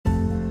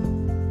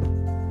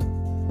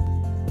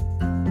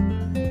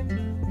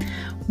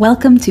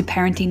Welcome to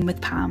Parenting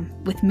with Pam,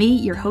 with me,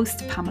 your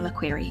host, Pamela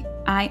Query.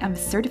 I am a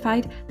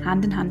certified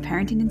hand-in-hand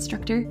parenting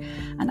instructor,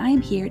 and I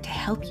am here to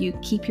help you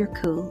keep your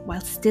cool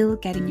while still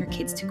getting your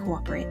kids to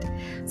cooperate,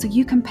 so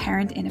you can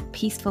parent in a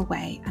peaceful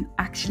way and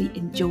actually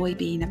enjoy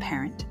being a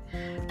parent.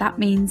 That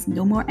means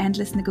no more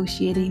endless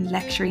negotiating,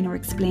 lecturing or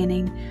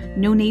explaining,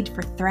 no need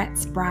for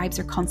threats, bribes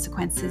or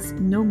consequences,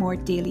 no more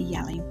daily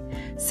yelling.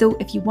 So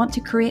if you want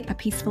to create a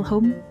peaceful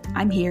home,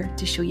 I'm here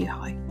to show you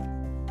how.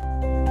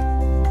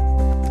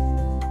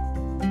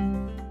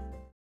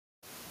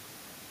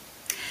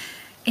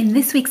 In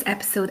this week's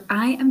episode,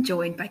 I am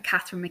joined by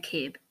Kathryn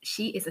McCabe.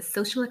 She is a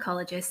social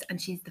ecologist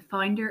and she's the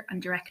founder and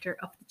director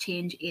of the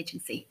Change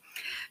Agency.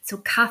 So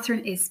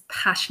Kathryn is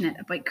passionate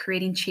about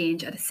creating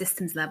change at a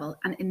systems level.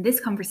 And in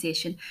this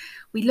conversation,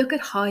 we look at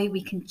how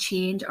we can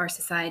change our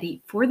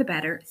society for the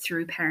better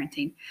through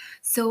parenting.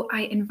 So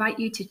I invite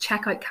you to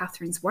check out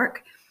Kathryn's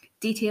work.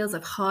 Details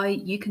of how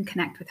you can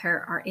connect with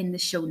her are in the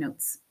show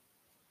notes.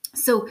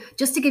 So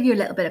just to give you a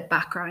little bit of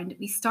background,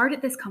 we started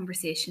this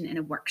conversation in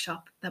a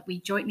workshop that we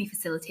jointly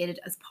facilitated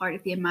as part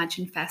of the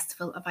Imagine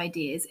Festival of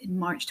Ideas in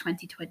March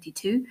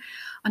 2022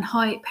 on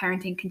how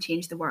parenting can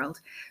change the world.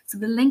 So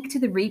the link to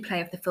the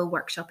replay of the full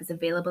workshop is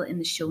available in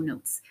the show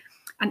notes.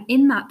 And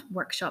in that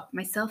workshop,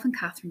 myself and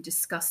Kathryn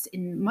discussed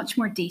in much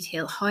more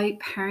detail how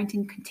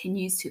parenting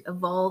continues to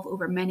evolve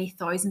over many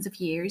thousands of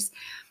years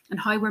and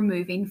how we're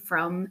moving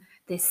from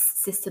this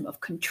system of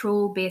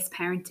control-based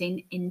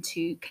parenting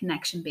into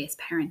connection-based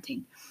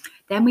parenting.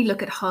 Then we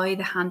look at how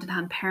the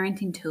hand-in-hand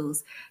parenting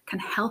tools can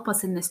help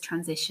us in this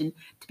transition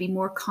to be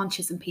more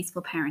conscious and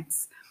peaceful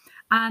parents.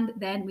 And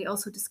then we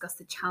also discuss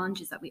the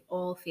challenges that we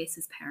all face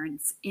as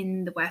parents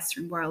in the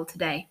Western world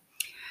today.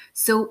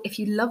 So if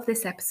you love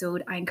this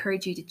episode, I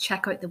encourage you to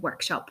check out the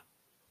workshop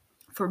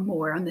for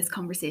more on this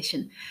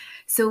conversation.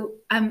 So,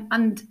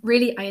 and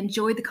really, I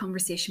enjoyed the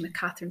conversation with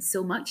Kathryn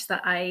so much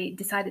that I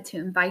decided to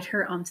invite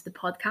her onto the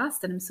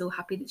podcast, and I'm so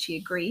happy that she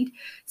agreed.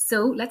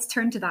 So let's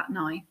turn to that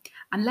now,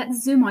 and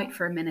let's zoom out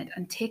for a minute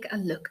and take a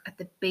look at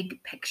the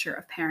big picture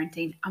of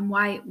parenting and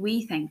why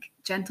we think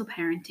gentle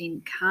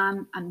parenting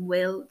can and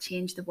will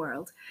change the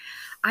world.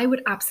 I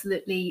would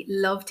absolutely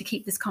love to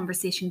keep this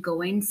conversation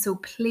going. So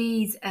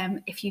please,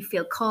 if you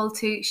feel called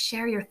to,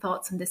 share your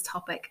thoughts on this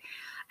topic.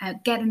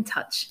 Get in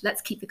touch.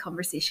 Let's keep the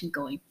conversation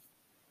going.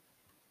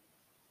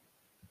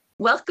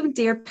 Welcome,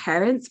 dear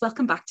parents.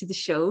 Welcome back to the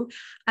show.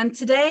 And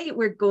today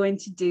we're going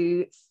to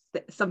do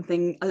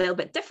something a little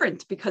bit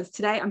different because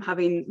today I'm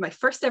having my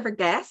first ever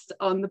guest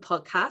on the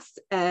podcast,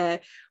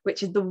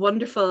 which is the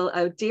wonderful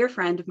dear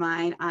friend of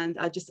mine and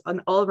just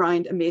an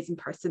all-round amazing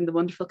person, the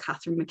wonderful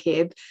Kathryn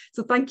McCabe.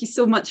 So thank you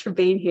so much for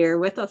being here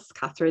with us,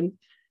 Kathryn.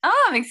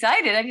 Oh, I'm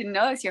excited. I didn't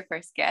know I was your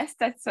first guest.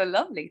 That's so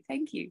lovely.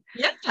 Thank you.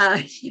 Yeah.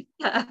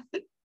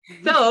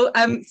 So,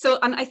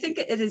 and I think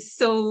it is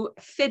so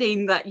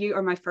fitting that you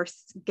are my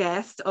first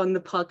guest on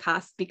the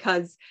podcast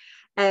because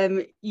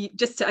I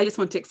just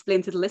want to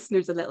explain to the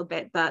listeners a little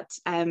bit that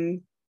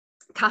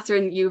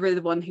Kathryn, you were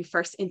the one who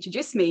first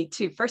introduced me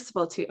to, first of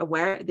all, to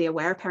the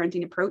aware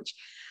parenting approach,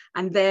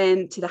 and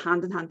then to the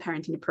hand-in-hand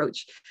parenting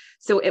approach.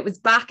 So it was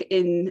back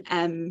in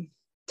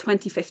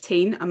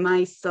 2015, and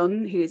my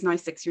son, who is now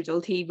 6 years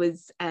old, he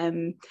was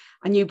a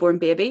newborn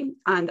baby,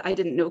 and I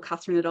didn't know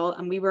Kathryn at all,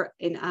 and we were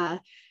in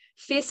a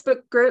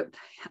Facebook group,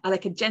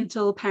 like a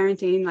gentle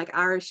parenting, like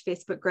Irish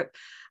Facebook group.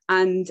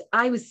 And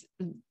I was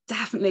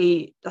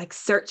definitely like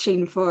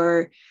searching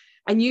for,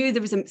 I knew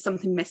there was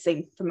something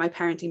missing from my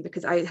parenting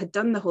because I had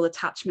done the whole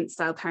attachment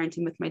style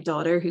parenting with my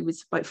daughter, who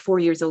was about 4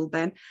 years old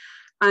then.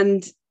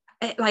 And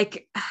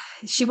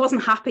she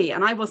wasn't happy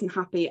and I wasn't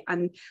happy.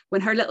 And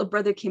when her little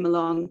brother came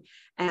along,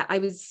 I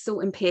was so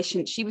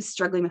impatient. She was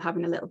struggling with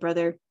having a little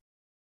brother.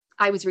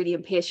 I was really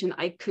impatient.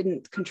 I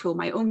couldn't control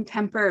my own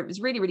temper. It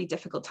was really, really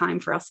difficult time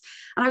for us.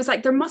 And I was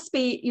like, there must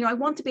be, I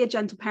want to be a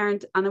gentle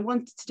parent and I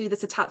want to do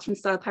this attachment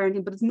style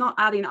parenting, but it's not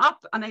adding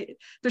up. And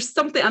there's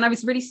something, and I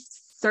was really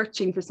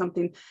searching for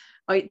something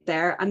out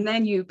there. And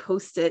then you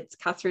posted,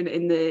 Kathryn,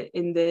 in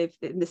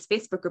this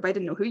Facebook group. I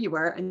didn't know who you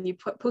were, and you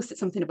posted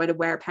something about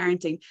aware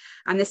parenting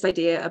and this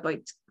idea about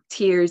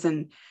tears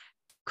and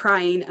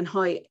crying and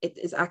how it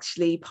is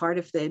actually part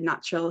of the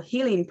natural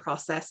healing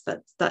process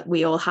that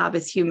we all have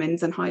as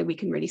humans, and how we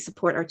can really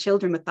support our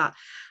children with that.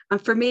 And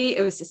for me,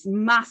 it was just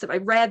massive. I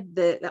read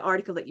the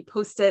article that you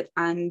posted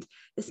and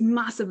this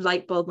massive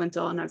light bulb went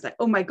on. I was like,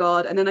 oh my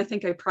God. And then I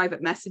think I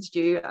private messaged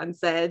you and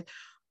said,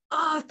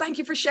 oh, thank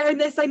you for sharing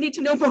this. I need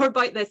to know more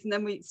about this. And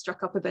then we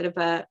struck up a bit of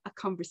a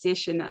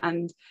conversation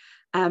and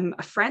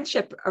a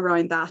friendship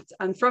around that.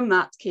 And from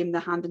that came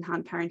the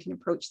hand-in-hand parenting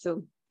approach.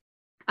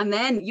 And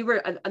then you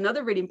were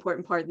another really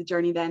important part of the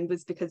journey then,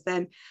 was because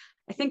then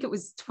I think it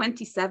was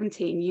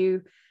 2017,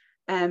 you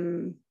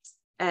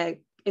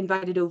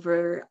invited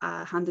over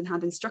a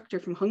hand-in-hand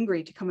instructor from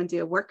Hungary to come and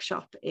do a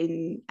workshop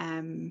in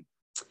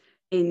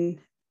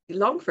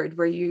Longford,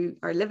 where you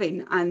are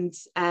living. And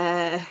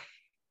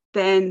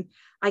then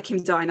I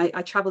came down,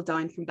 I traveled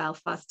down from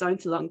Belfast down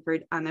to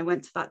Longford, and I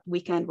went to that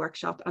weekend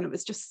workshop, and it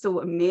was just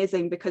so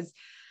amazing because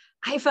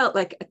I felt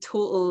like a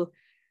total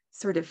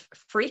sort of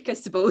freak, I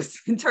suppose,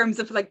 in terms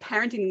of like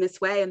parenting in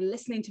this way and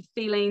listening to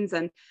feelings.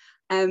 And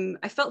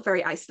I felt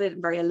very isolated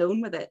and very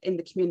alone with it in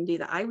the community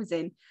that I was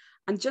in.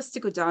 And just to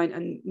go down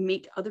and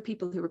meet other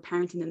people who were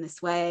parenting in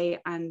this way,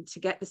 and to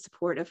get the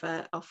support of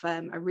a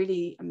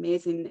really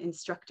amazing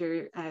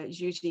instructor,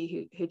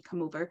 Judy, who'd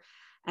come over.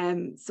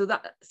 So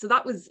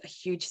that was a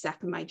huge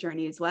step in my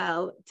journey as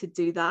well, to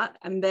do that.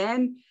 And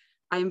then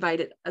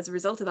as a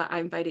result of that, I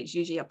invited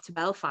Judy up to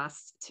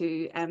Belfast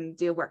to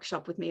do a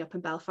workshop with me up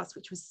in Belfast,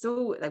 which was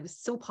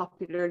so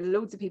popular.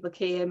 Loads of people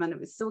came, and it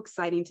was so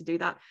exciting to do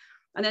that.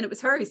 And then it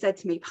was her who said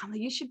to me, Pamela,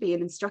 you should be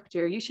an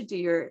instructor. You should do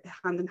your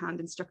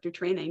hand-in-hand instructor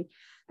training,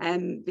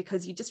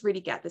 because you just really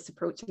get this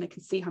approach, and I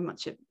can see how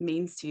much it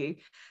means to you.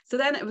 So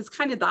then it was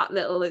kind of that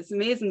little, it's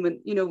amazing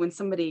when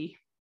somebody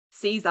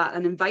sees that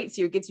and invites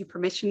you, gives you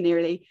permission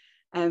nearly.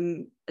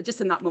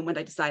 Just in that moment,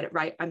 I decided,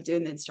 right, I'm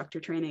doing the instructor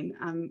training.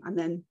 And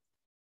then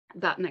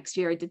that next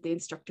year I did the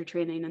instructor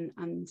training,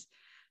 and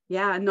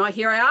yeah, and now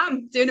here I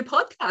am doing a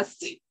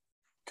podcast.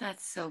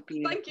 That's so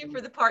beautiful. Thank you for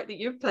the part that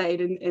you've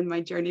played in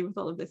my journey with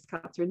all of this,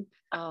 Kathryn.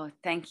 Oh,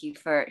 thank you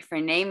for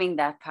naming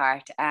that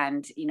part,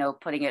 and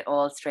putting it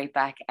all straight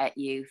back at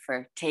you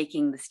for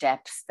taking the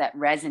steps that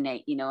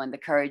resonate, and the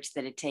courage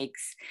that it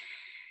takes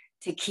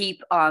to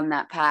keep on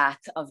that path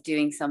of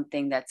doing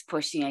something that's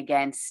pushing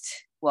against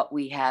what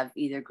we have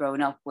either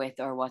grown up with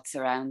or what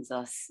surrounds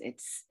us. It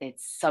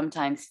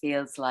sometimes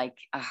feels like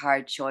a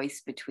hard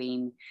choice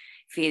between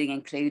feeling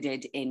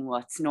included in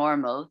what's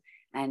normal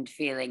and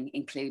feeling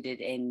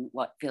included in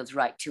what feels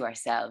right to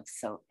ourselves.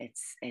 So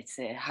it's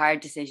a hard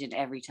decision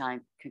every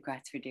time.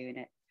 Congrats for doing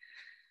it.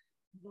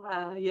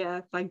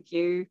 Yeah, thank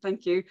you.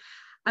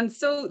 And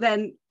so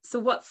I'm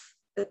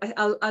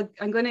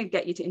going to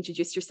get you to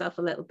introduce yourself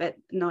a little bit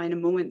now in a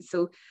moment.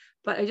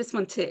 But I just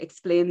want to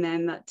explain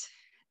then that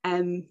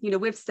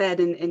we've stayed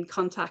in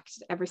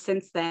contact ever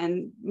since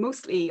then,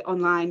 mostly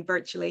online,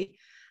 virtually,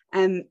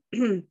 and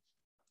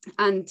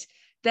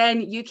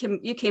then you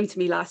came to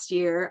me last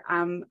year,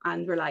 and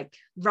we're like,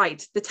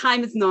 right, the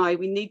time is now.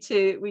 We need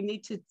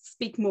to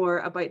speak more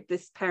about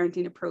this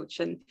parenting approach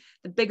and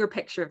the bigger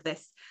picture of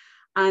this.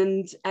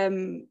 And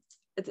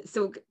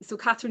so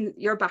Kathryn,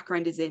 your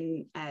background is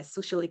in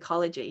social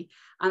ecology,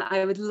 and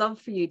I would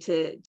love for you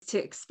to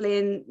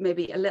explain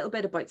maybe a little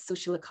bit about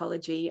social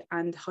ecology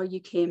and how you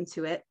came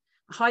to it,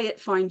 how it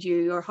found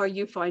you, or how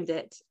you found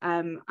it,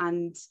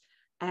 and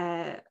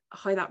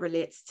how that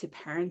relates to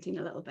parenting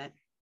a little bit.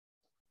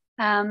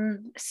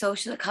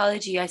 Social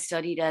ecology I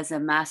studied as a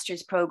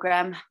master's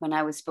program when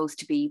I was supposed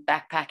to be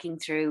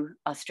backpacking through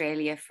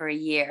Australia for a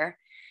year.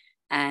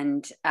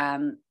 And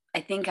I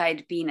think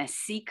I'd been a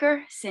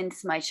seeker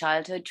since my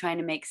childhood, trying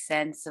to make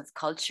sense of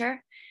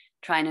culture,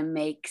 trying to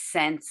make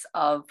sense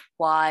of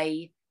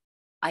why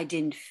I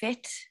didn't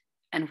fit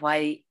and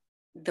why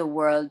the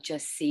world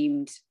just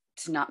seemed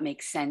to not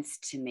make sense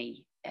to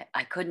me.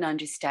 I couldn't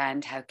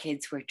understand how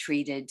kids were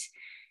treated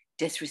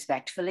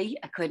disrespectfully.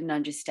 I couldn't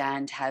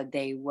understand how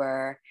they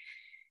were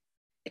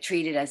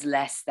treated as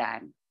less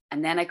than.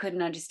 And then I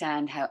couldn't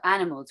understand how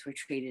animals were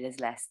treated as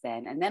less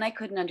than. And then I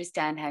couldn't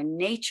understand how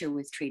nature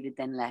was treated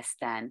than less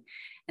than.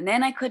 And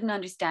then I couldn't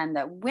understand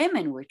that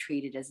women were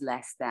treated as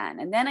less than.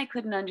 And then I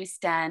couldn't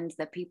understand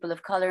that people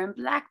of color and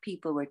Black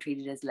people were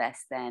treated as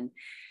less than.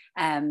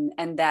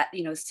 And that,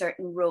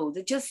 certain roles,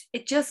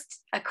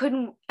 I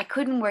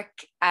couldn't work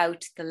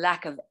out the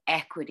lack of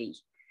equity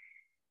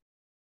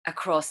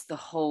across the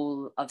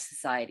whole of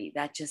society.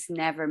 That just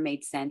never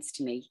made sense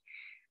to me.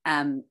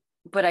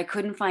 But I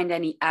couldn't find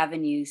any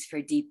avenues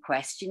for deep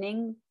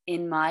questioning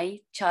in my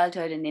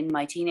childhood and in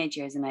my teenage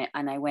years.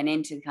 And I went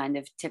into kind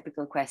of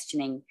typical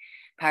questioning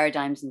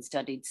paradigms and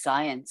studied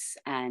science,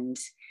 and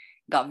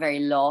got very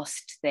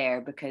lost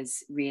there,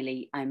 because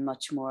really I'm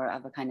much more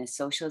of a kind of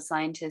social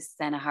scientist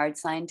than a hard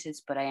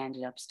scientist. But I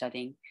ended up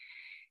studying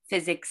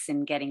physics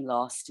and getting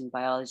lost in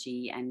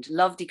biology, and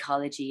loved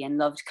ecology, and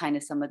loved kind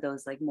of some of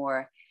those like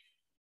more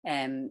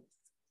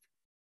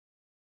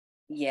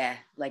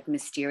like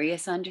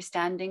mysterious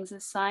understandings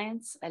of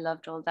science. I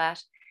loved all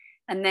that,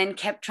 and then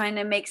kept trying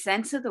to make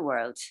sense of the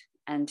world,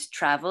 and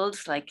traveled,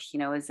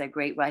 is a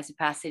great rite of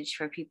passage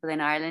for people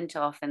in Ireland to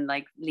often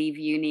like leave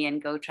uni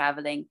and go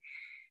traveling.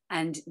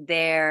 And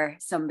there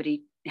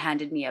somebody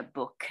handed me a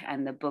book,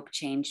 and the book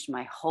changed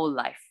my whole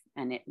life,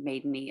 and it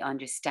made me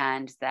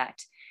understand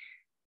that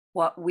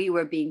what we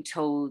were being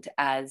told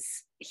as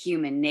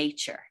human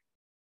nature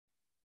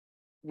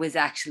was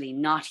actually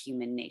not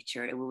human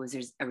nature. It was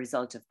a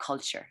result of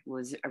culture. It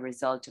was a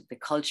result of the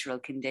cultural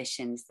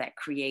conditions that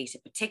create a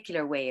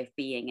particular way of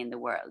being in the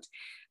world.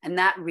 And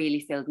that really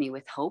filled me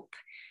with hope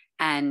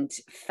and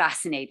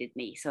fascinated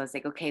me. So I was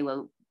like, okay,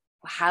 well,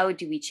 how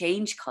do we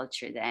change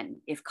culture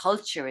then? If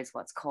culture is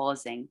what's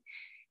causing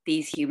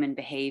these human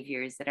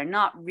behaviors that are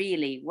not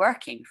really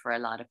working for a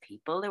lot of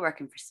people, they're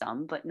working for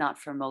some, but not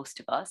for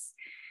most of us,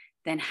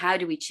 then how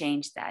do we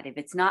change that? If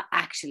it's not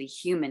actually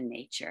human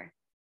nature,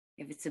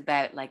 if it's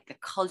about like the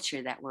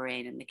culture that we're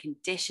in and the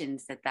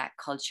conditions that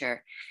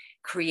culture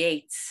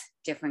creates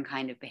different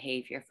kind of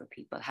behavior for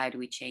people, how do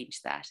we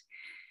change that?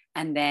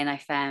 And then I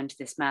found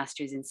this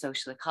master's in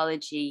social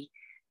ecology.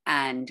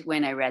 And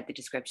when I read the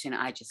description,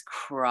 I just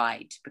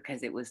cried,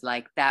 because it was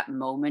like that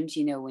moment,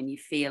 you know, when you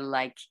feel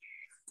like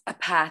a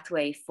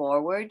pathway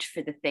forward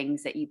for the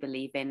things that you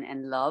believe in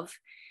and love.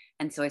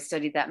 And so I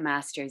studied that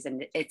master's,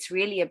 and it's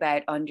really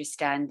about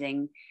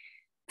understanding,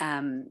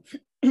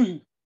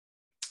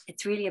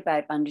 it's really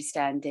about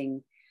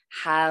understanding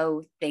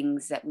how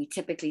things that we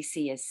typically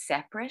see as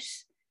separate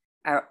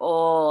are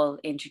all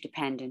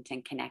interdependent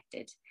and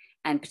connected.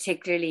 And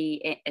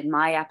particularly in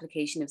my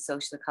application of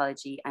social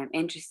ecology, I'm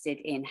interested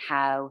in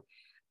how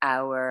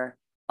our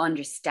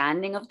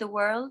understanding of the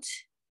world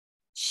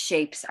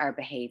shapes our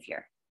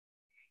behavior.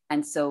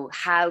 And so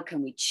how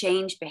can we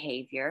change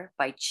behavior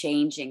by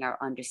changing our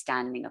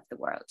understanding of the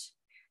world?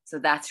 So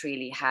that's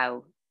really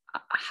how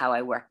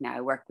I work now.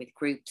 I work with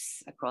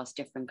groups across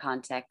different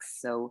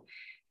contexts. So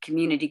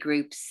community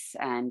groups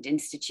and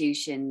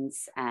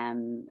institutions,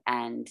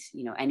 and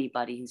you know,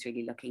 anybody who's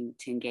really looking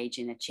to engage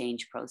in a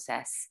change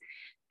process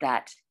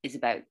that is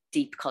about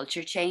deep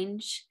culture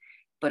change,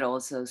 but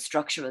also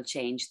structural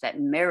change that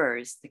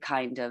mirrors the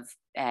kind of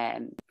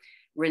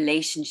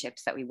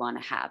relationships that we want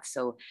to have.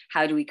 So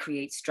how do we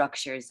create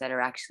structures that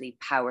are actually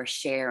power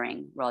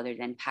sharing rather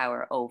than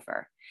power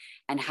over?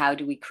 And how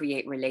do we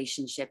create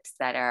relationships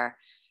that are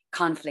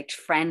conflict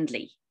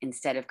friendly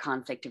instead of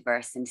conflict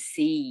averse, and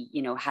see,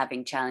 you know,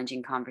 having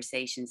challenging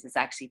conversations is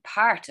actually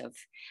part of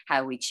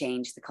how we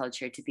change the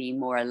culture to be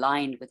more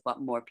aligned with what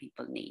more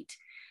people need,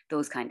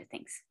 those kind of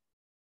things.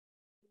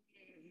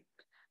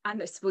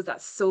 And I suppose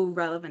that's so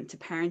relevant to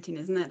parenting,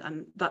 isn't it?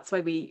 And that's why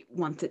we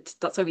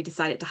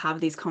decided to have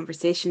these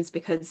conversations,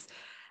 because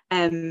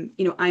you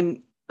know,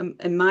 I'm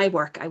in my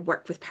work, I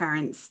work with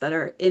parents that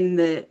are in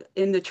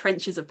the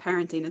trenches of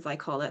parenting, as I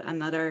call it,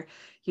 and that are,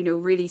 you know,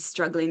 really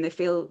struggling. They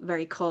feel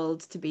very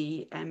called to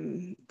be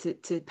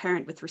to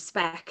parent with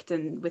respect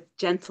and with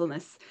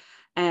gentleness,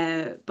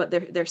 but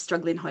they're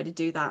struggling how to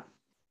do that.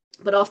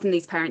 But often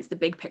these parents, the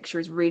big picture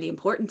is really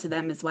important to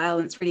them as well,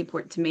 and it's really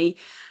important to me.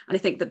 And I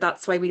think that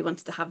that's why we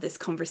wanted to have this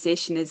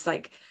conversation, is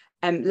like,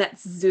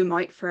 let's zoom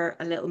out for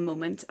a little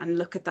moment and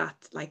look at that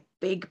like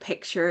big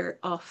picture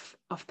of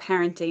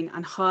parenting,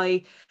 and how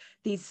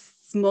these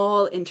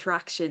small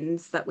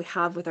interactions that we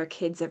have with our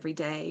kids every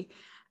day,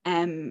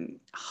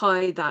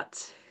 how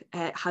that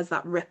has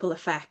that ripple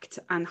effect,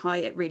 and how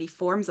it really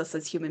forms us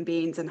as human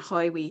beings, and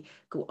how we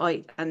go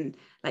out and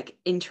like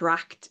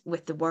interact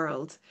with the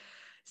world.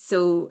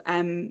 So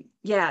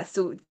yeah,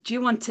 so do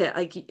you want to,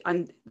 like,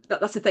 and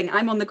that's the thing,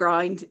 I'm on the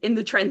ground in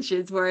the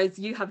trenches, whereas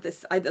you have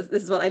this,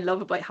 this is what I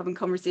love about having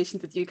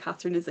conversations with you,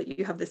 Kathryn, is that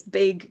you have this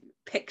big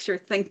picture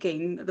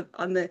thinking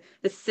on the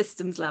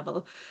systems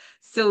level.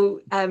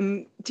 So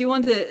do you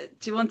want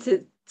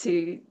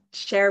to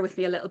share with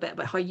me a little bit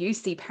about how you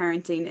see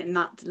parenting in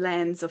that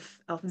lens of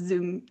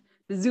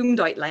zoomed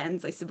out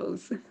lens, I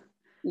suppose?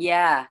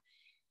 Yeah.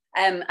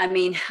 I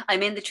mean,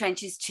 I'm in the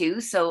trenches too,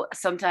 so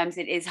sometimes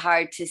it is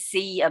hard to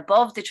see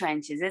above the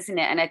trenches, isn't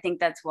it? And I think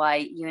that's why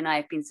you and I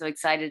have been so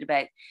excited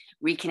about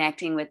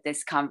reconnecting with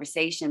this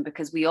conversation,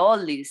 because we all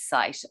lose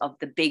sight of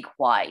the big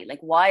why.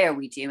 Like, why are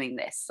we doing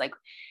this? Like,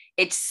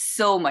 it's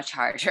so much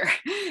harder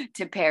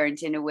to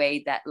parent in a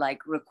way that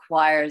like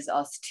requires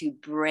us to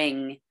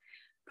bring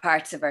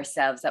parts of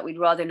ourselves that we'd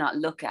rather not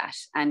look at,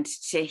 and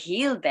to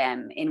heal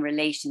them in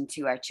relation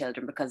to our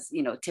children, because,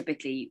 you know,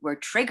 typically we're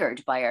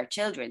triggered by our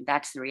children.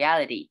 That's the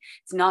reality.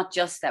 It's not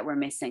just that we're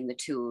missing the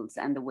tools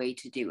and the way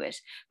to do it,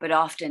 but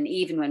often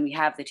even when we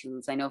have the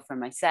tools, I know for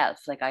myself,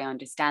 like I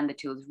understand the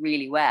tools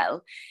really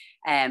well.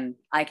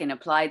 I can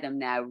apply them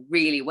now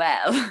really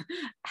well.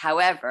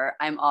 However,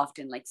 I'm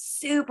often like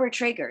super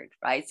triggered,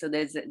 right? So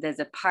there's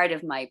a part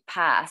of my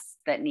past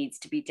that needs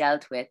to be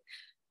dealt with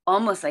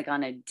almost like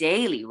on a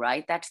daily,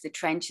 right? That's the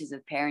trenches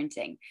of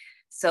parenting.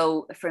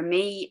 So for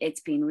me,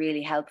 it's been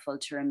really helpful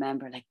to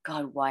remember, like,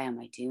 God, why am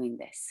I doing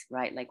this,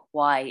 right? Like,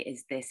 why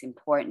is this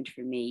important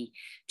for me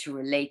to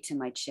relate to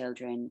my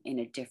children in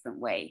a different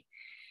way?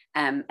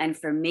 And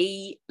for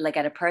me, like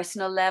at a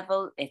personal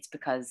level, it's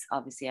because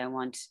obviously I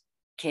want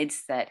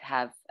kids that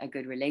have a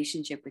good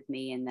relationship with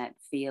me, and that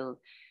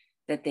feel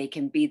that they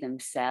can be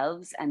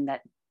themselves, and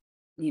that,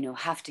 you know,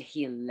 have to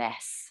heal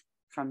less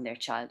from their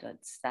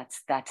childhoods.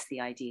 That's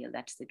the ideal,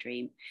 that's the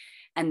dream.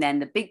 And then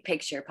the big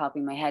picture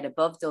popping my head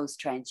above those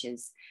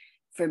trenches,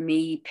 for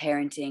me,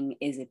 parenting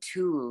is a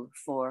tool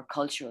for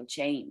cultural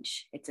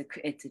change. It's a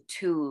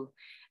tool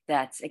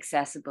that's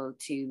accessible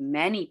to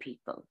many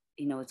people.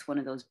 You know, it's one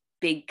of those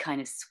big kind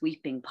of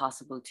sweeping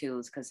possible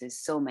tools, because there's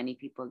so many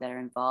people that are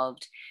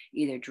involved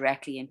either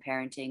directly in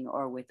parenting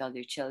or with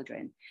other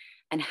children,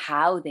 and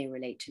how they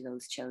relate to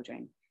those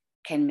children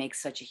can make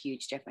such a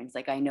huge difference.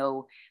 Like, I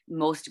know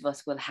most of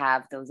us will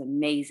have those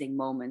amazing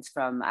moments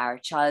from our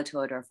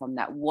childhood, or from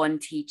that one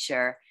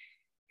teacher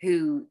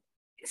who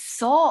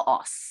saw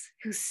us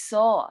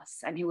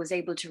and who was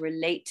able to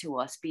relate to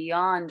us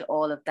beyond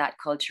all of that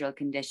cultural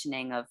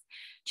conditioning of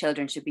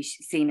children should be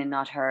seen and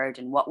not heard,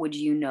 and what would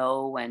you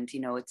know, and,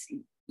 you know, it's,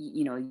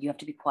 you know, you have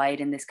to be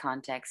quiet in this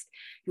context,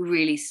 who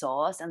really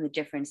saw us and the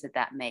difference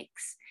that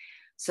makes.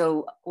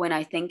 So when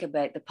I think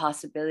about the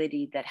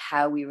possibility that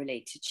how we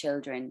relate to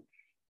children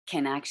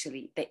can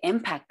actually, the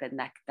impact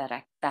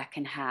that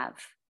can have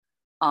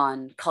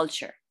on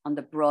culture, on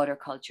the broader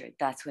culture,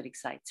 that's what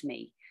excites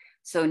me.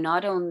 So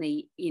not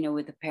only,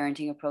 with a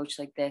parenting approach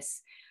like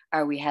this,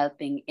 are we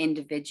helping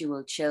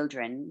individual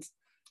children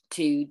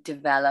to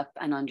develop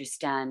and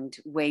understand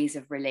ways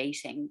of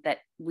relating that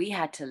we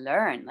had to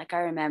learn. Like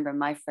I remember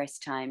my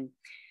first time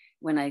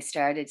when I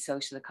started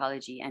social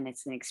ecology, and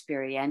it's an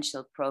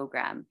experiential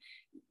program.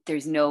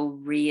 There's no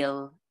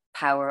real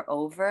power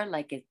over,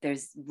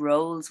 there's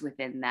roles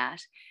within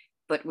that,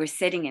 but we're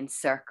sitting in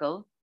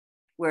circle.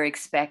 We're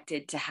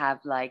expected to have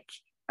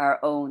our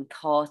own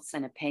thoughts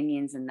and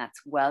opinions, and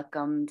that's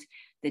welcomed.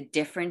 The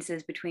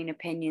differences between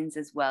opinions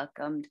is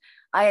welcomed.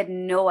 I had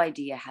no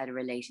idea how to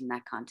relate in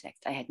that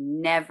context. I had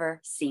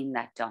never seen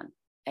that done.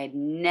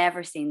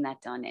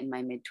 In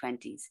my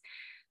mid-20s.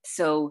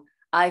 So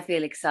I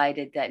feel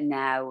excited that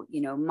now,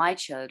 my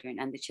children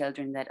and the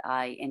children that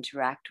I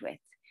interact with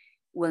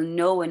will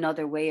know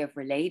another way of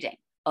relating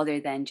other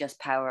than just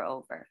power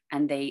over.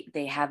 And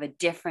they have a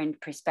different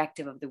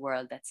perspective of the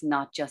world that's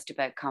not just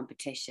about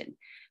competition,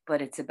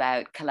 but it's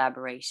about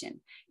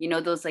collaboration.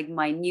 Those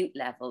minute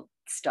level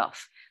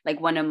stuff.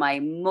 One of my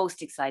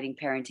most exciting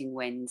parenting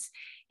wins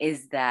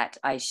is that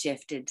I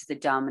shifted the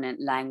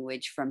dominant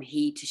language from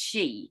he to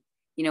she,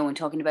 when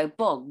talking about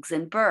bugs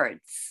and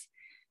birds.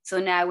 So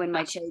now when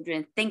my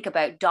children think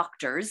about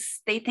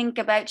doctors, they think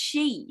about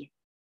she.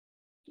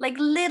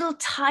 Little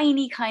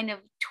tiny kind of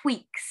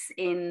tweaks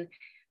in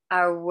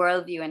our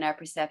worldview and our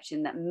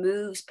perception that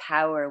moves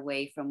power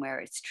away from where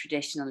it's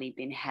traditionally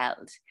been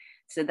held.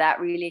 So that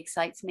really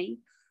excites me.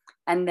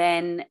 And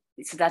then,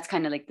 so that's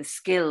kind of the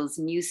skills,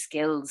 new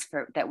skills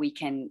that we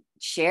can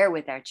share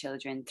with our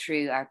children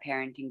through our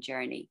parenting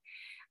journey.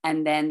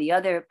 And then the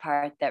other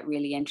part that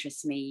really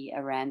interests me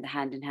around the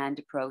hand-in-hand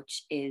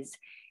approach is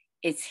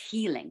it's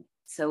healing.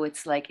 So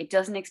it's it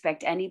doesn't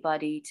expect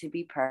anybody to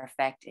be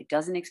perfect. It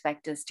doesn't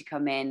expect us to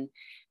come in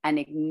and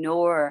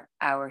ignore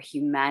our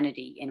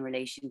humanity in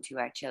relation to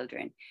our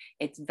children.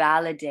 It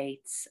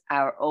validates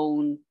our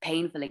own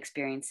painful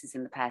experiences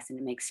in the past, and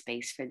it makes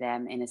space for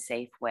them in a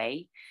safe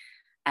way.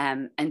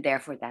 And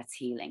therefore that's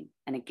healing.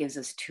 And it gives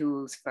us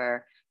tools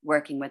for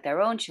working with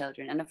our own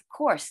children. And of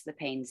course, the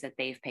pains that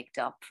they've picked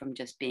up from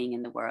just being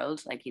in the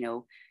world,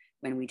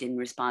 when we didn't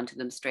respond to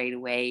them straight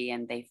away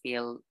and they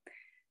feel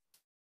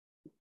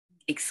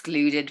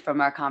excluded from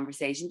our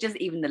conversation, just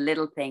even the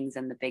little things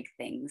and the big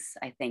things.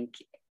 I think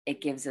it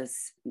gives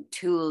us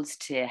tools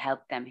to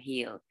help them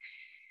heal.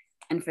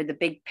 And for the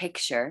big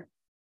picture,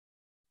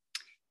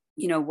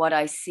 what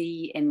I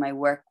see in my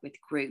work with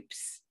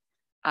groups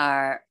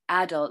are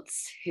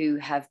adults who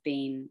have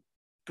been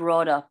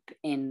brought up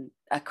in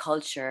a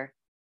culture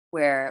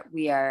where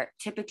we are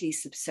typically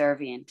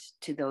subservient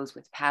to those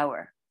with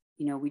power.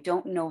 We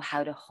don't know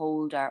how to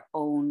hold our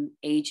own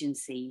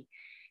agency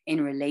in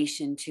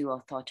relation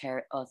to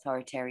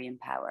authoritarian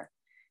power.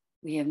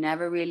 We have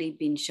never really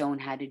been shown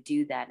how to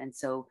do that. And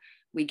so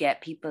we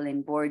get people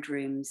in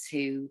boardrooms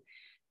who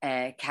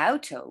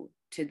kowtow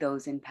to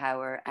those in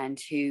power and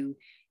who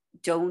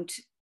don't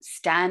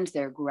stand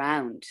their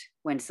ground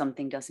when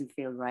something doesn't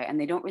feel right.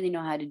 And they don't really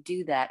know how to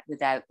do that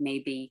without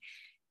maybe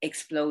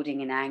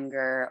exploding in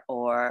anger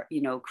or,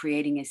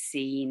 creating a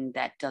scene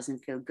that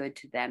doesn't feel good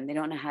to them. They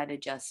don't know how to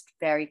just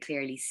very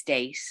clearly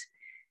state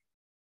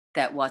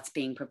that what's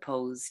being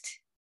proposed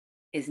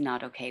is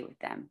not okay with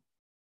them,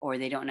 or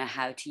they don't know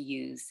how to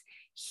use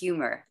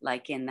humor,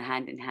 like in the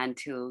hand-in-hand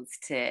tools,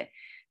 to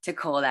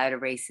call out a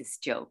racist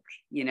joke.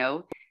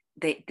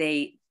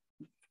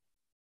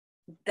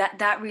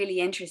 That really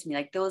interests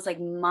me, those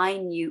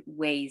minute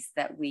ways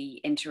that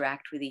we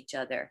interact with each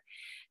other,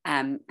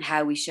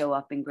 how we show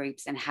up in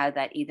groups, and how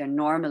that either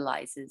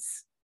normalizes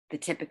the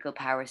typical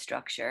power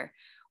structure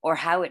or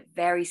how it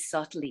very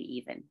subtly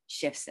even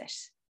shifts it.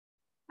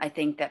 I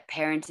think that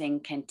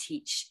parenting can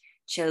teach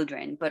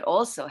children, but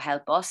also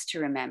help us to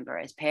remember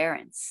as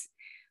parents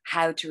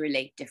how to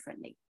relate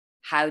differently,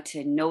 how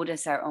to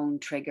notice our own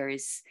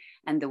triggers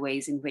and the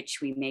ways in which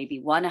we maybe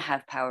want to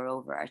have power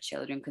over our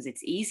children, because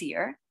it's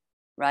easier,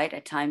 right?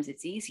 At times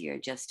it's easier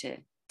just to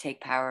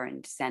take power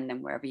and send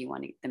them wherever you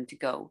want them to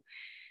go.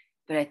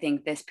 But I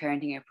think this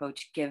parenting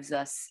approach gives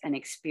us an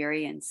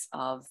experience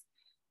of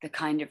the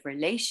kind of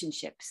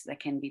relationships that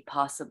can be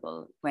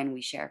possible when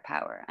we share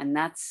power. And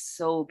that's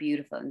so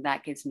beautiful. And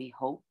that gives me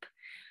hope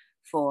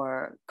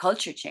for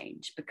culture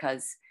change,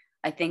 because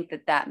I think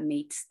that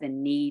meets the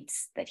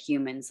needs that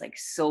humans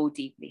so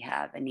deeply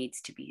have. A need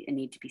to be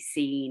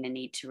seen, a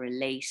need to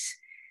relate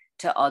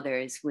to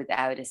others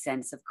without a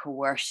sense of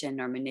coercion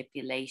or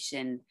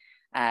manipulation,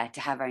 to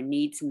have our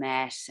needs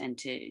met and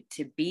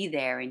to be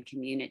there in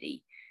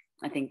community.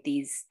 I think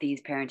these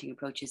parenting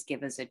approaches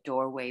give us a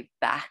doorway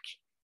back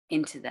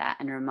into that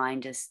and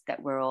remind us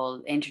that we're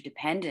all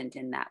interdependent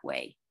in that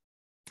way,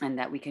 and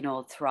that we can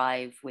all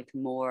thrive with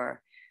more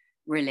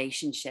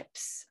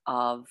relationships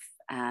of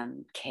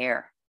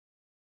care.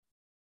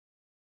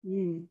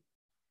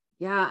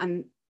 Yeah,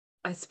 and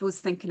I suppose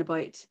thinking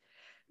about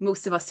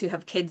most of us who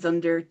have kids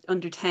under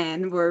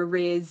 10 were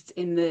raised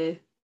in the,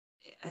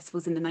 I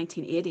suppose, in the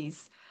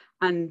 1980s.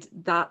 And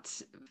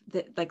the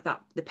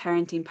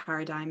parenting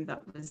paradigm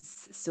that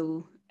was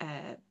so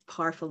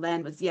powerful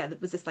then was,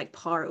 it was this like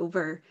power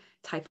over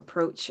type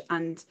approach.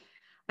 And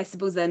I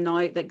suppose then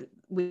now, like,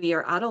 we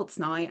are adults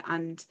now,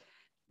 and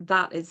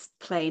that is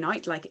playing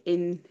out like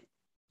in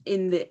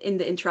the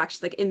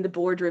interactions, like in the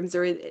boardrooms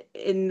or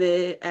in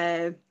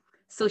the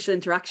social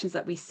interactions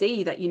that we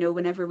see, that, you know,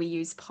 whenever we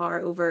use power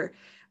over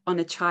on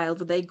a child,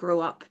 they grow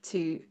up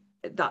to,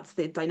 that's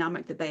the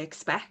dynamic that they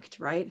expect,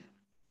 right,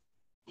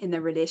 in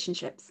their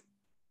relationships.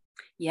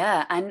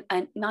 Yeah,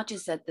 and not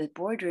just at the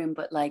boardroom,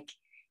 but like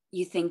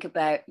you think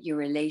about your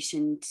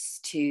relations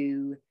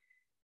to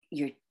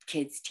your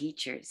kids'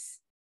 teachers,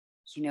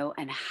 you know,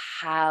 and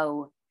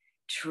how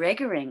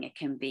triggering it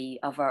can be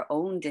of our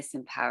own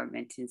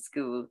disempowerment in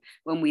school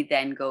when we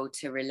then go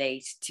to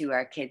relate to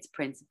our kids'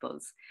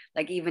 principals.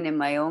 Like even in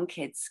my own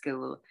kids'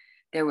 school,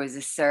 there was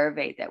a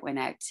survey that went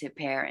out to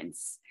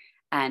parents.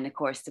 And of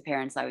course, the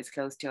parents I was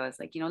close to, I was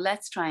like, you know,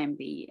 let's try and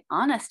be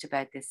honest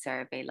about this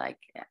survey. Like,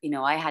 you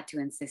know, I had to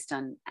insist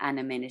on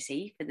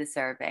anonymity for the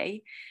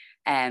survey.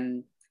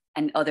 And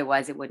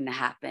otherwise it wouldn't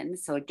happen.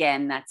 So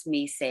again, that's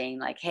me saying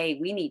like, hey,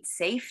 we need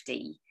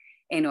safety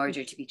in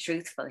order to be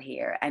truthful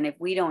here. And if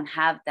we don't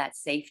have that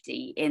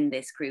safety in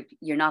this group,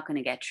 you're not going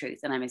to get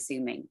truth. And I'm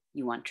assuming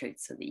you want truth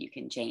so that you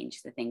can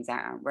change the things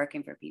that aren't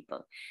working for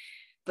people.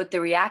 But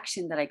the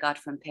reaction that I got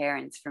from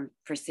parents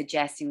for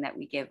suggesting that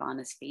we give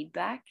honest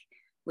feedback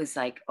was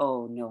like,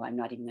 oh no, I'm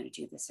not even going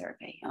to do the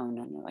survey. Oh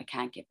no, I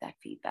can't give that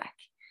feedback.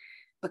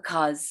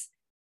 Because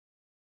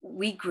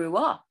we grew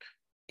up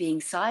being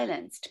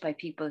silenced by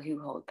people who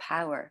hold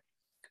power,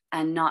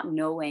 and not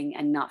knowing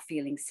and not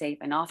feeling safe,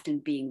 and often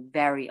being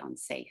very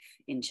unsafe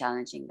in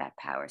challenging that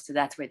power. So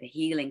that's where the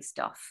healing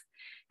stuff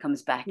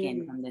comes back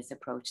in from this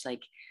approach.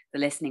 Like the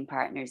listening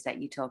partners that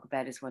you talk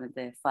about is one of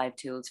the 5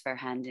 tools for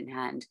hand in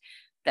hand.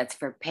 That's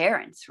for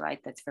parents, right?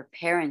 That's for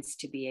parents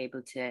to be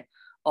able to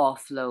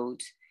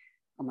offload,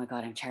 oh my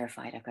God, I'm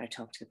terrified, I've got to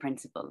talk to the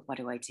principal, what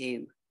do I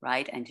do,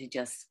 right? And to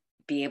just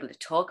be able to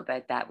talk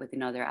about that with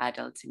another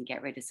adult and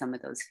get rid of some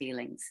of those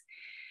feelings.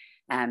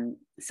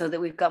 So that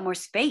we've got more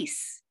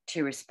space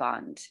to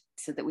respond,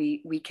 so that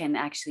we can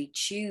actually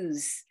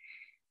choose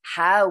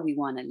how we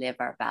want to live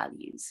our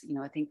values. You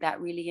know, I think that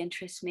really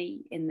interests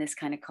me in this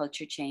kind of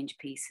culture change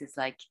piece, is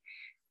like,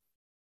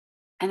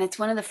 and it's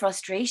one of the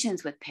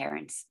frustrations with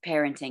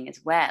parenting as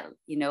well.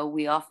 You know,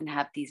 we often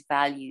have these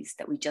values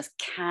that we just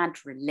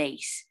can't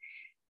relate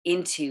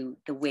into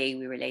the way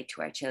we relate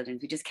to our children.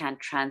 We just can't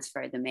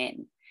transfer them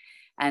in.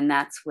 And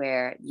that's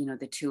where, you know,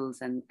 the tools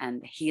and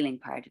the healing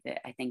part of it,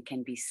 I think,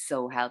 can be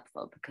so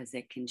helpful, because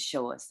it can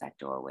show us that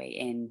doorway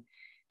in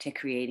to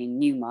creating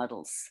new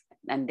models,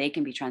 and they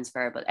can be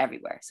transferable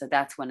everywhere. So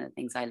that's one of the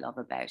things I love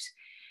about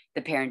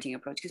the parenting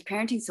approach, because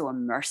parenting is so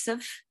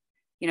immersive.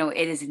 You know,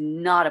 it is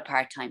not a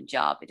part-time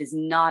job. It is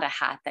not a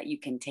hat that you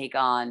can take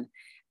on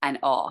and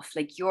off.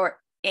 Like you're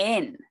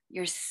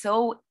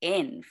so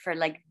in for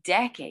like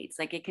decades.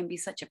 Like it can be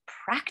such a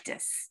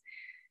practice.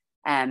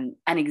 An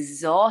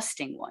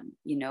exhausting one,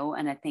 you know,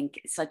 and I think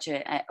such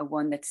a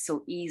one that's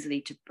so easily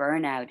to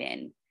burn out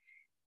in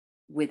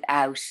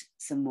without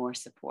some more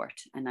support.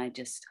 And I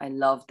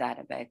love that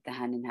about the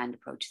hand in hand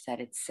approach, that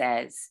it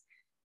says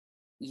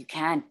you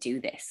can't do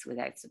this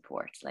without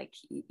support. Like,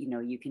 you know,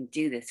 you can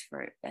do this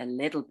for a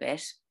little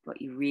bit, but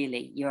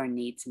your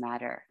needs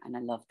matter. And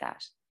I love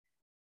that.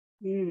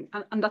 And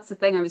that's the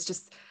thing. I was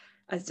just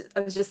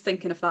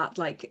thinking of that,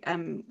 like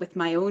with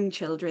my own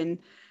children,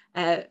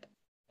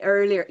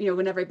 earlier, you know,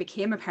 whenever I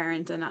became a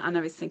parent, and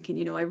I was thinking,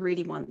 you know, I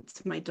really want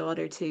my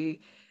daughter to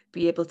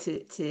be able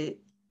to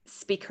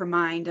speak her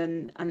mind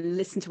and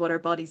listen to what her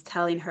body's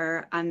telling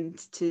her, and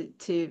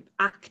to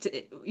act,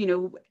 you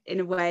know,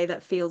 in a way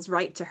that feels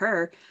right to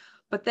her.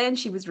 But then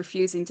she was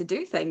refusing to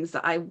do things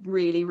that I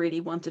really, really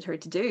wanted her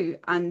to do.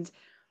 And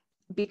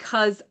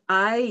because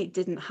I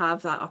didn't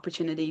have that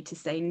opportunity to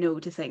say no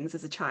to things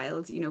as a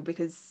child, you know,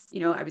 because, you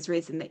know, I was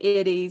raised in the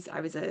 80s. I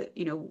was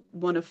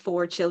one of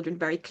 4 children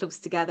very close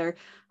together,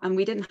 and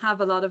we didn't have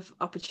a lot of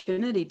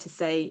opportunity to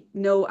say,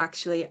 no,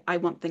 actually, I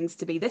want things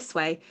to be this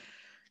way.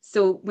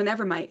 So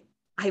whenever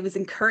I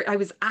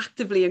was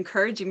actively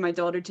encouraging my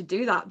daughter to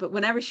do that, but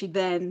whenever she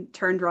then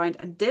turned around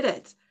and did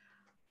it,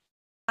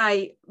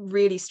 I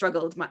really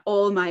struggled.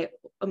 All my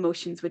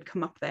emotions would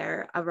come up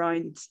there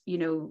around, you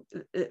know,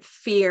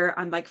 fear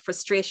and like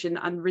frustration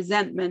and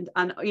resentment.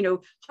 And, you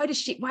know, why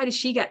does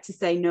she get to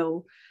say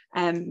no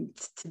to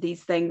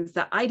these things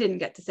that I didn't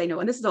get to say no?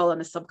 And this is all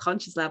on a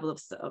subconscious level,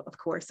 of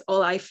course.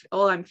 All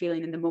I'm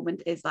feeling in the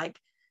moment is like,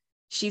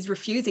 she's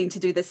refusing to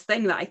do this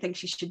thing that I think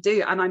she should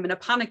do. And I'm in a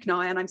panic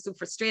now, and I'm so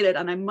frustrated,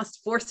 and I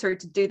must force her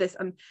to do this.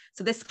 And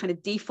so this kind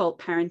of default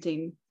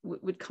parenting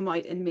would come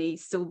out in me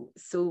so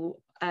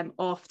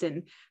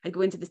often. I'd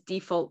go into this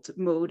default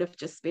mode of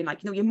just being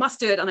like, no, you must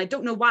do it. And I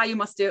don't know why you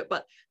must do it,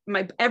 but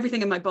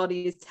everything in my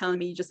body is telling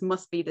me you just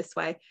must be this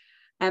way.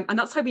 And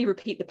that's how we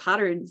repeat the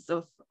patterns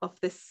of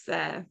this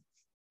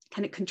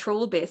kind of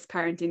control-based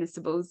parenting, I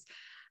suppose.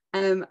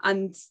 And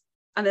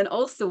then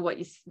also what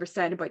you were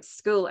saying about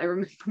school, I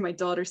remember my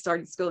daughter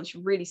started school and she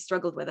really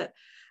struggled with it.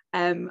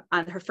 And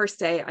her first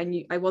day, I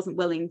knew I wasn't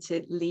willing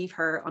to leave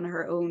her on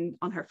her own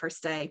on her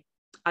first day,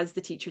 as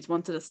the teachers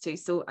wanted us to.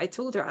 So I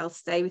told her, I'll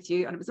stay with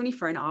you. And it was only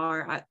for an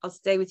hour. I'll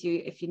stay with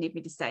you if you need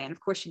me to stay. And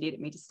of course she needed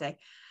me to stay.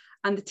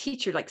 And the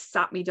teacher like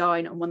sat me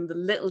down on one of the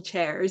little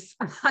chairs,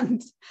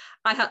 and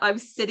I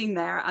was sitting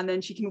there, and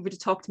then she came over to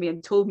talk to me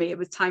and told me it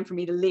was time for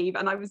me to leave.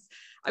 And I was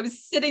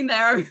sitting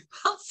there, I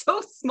felt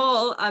so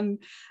small. And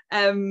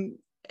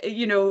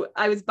you know,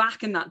 I was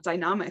back in that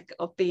dynamic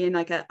of being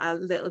like a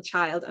little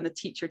child and a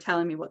teacher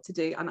telling me what to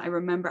do. And I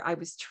remember I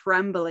was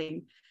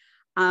trembling.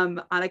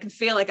 And I can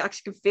feel like I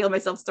actually can feel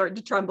myself starting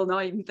to tremble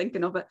now, even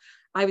thinking of it.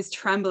 I was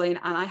trembling,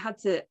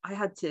 and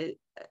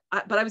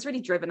but I was really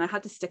driven. I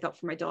had to stick up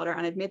for my daughter,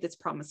 and I'd made this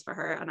promise for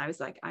her. And I was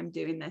like, I'm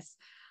doing this.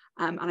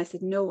 And I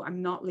said, no,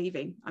 I'm not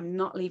leaving. I'm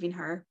not leaving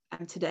her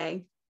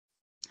today.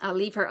 I'll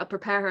leave her, I'll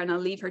prepare her and I'll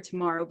leave her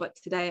tomorrow. But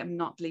today I'm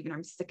not leaving her.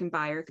 I'm sticking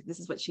by her because this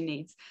is what she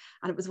needs.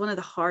 And it was one of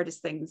the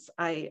hardest things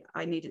I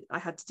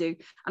had to do.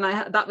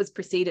 And that was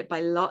preceded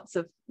by lots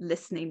of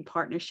listening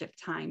partnership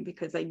time,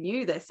 because I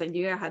knew this. I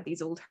knew I had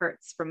these old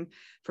hurts from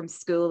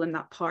school and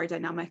that power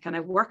dynamic. And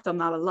I worked on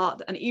that a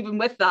lot. And even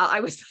with that,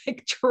 I was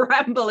like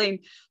trembling,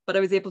 but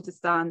I was able to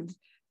stand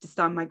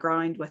my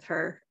ground with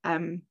her.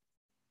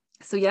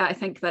 So yeah, I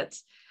think that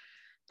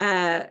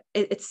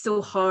it's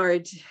so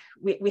hard.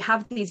 We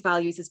have these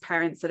values as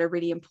parents that are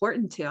really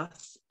important to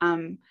us.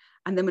 And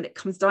then when it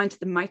comes down to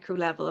the micro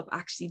level of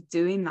actually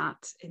doing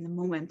that in the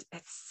moment,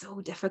 it's so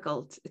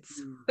difficult. It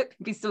can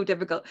be so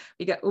difficult.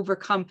 We get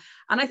overcome.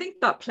 And I think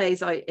that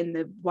plays out in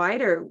the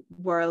wider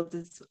world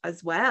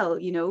as well.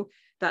 You know,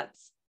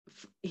 that's,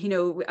 you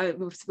know,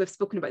 we've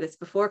spoken about this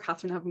before,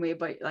 Kathryn, haven't we,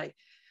 about like,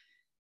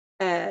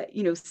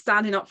 you know,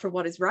 standing up for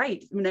what is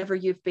right. Whenever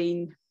you've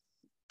been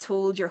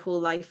told your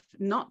whole life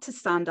not to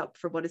stand up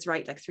for what is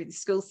right, like through the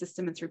school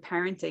system and through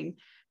parenting,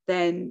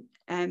 then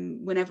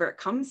whenever it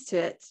comes to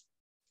it,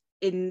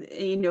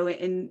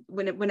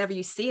 whenever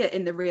you see it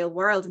in the real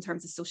world in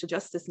terms of social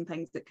justice and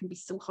things, it can be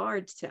so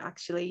hard to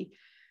actually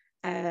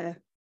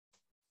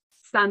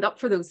stand up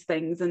for those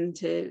things and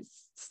to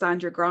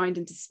stand your ground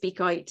and to speak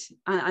out.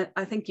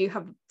 I think you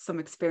have some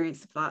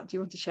experience of that. Do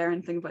you want to share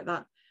anything about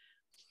that?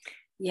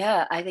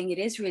 Yeah, I think it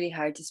is really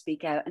hard to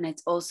speak out, and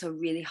it's also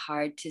really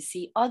hard to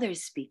see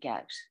others speak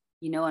out.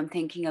 You know, I'm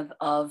thinking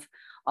of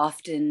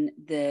often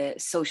the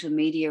social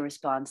media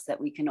response that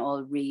we can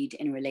all read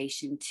in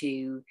relation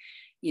to,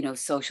 you know,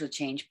 social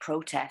change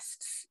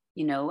protests,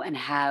 you know, and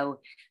how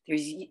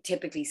there's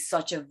typically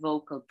such a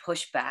vocal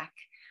pushback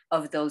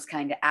of those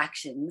kind of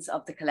actions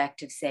of the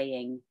collective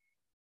saying,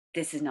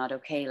 this is not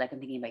okay. Like I'm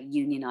thinking about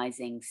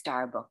unionizing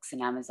Starbucks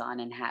and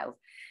Amazon, and how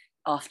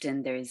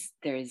often there's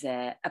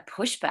a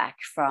pushback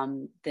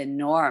from the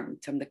norm,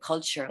 from the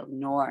cultural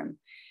norm,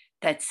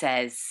 that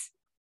says,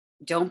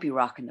 don't be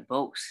rocking the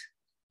boat.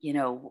 You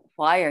know,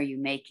 why are you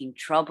making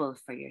trouble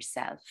for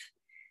yourself?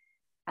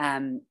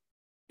 And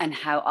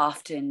how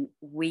often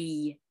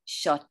we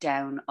shut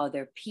down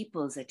other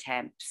people's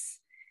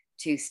attempts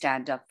to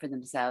stand up for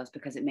themselves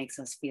because it makes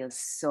us feel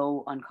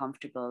so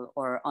uncomfortable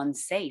or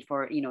unsafe,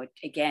 or, you know, it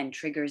again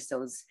triggers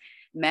those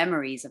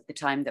memories of the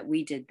time that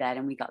we did that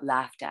and we got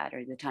laughed at,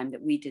 or the time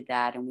that we did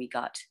that and we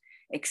got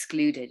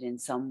excluded in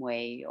some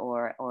way,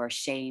 or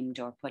shamed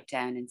or put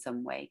down in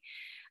some way.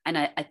 And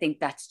I think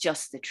that's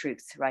just the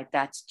truth, right?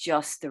 That's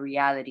just the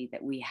reality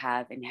that we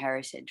have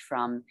inherited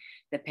from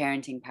the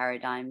parenting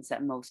paradigms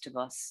that most of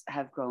us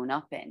have grown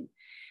up in.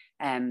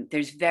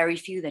 There's very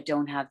few that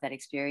don't have that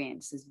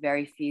experience. There's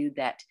very few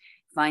that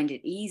find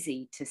it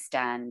easy to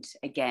stand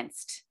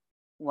against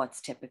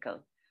what's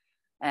typical.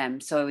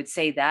 So I would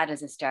say that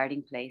as a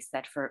starting place,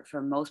 that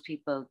for most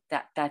people,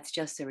 that's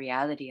just the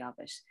reality of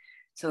it.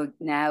 So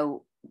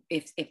now,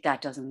 if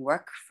that doesn't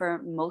work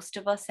for most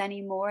of us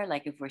anymore,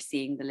 like if we're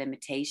seeing the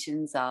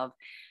limitations of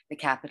the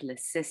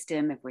capitalist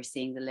system, if we're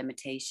seeing the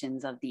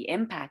limitations of the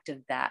impact of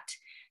that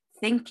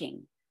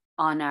thinking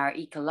on our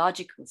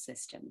ecological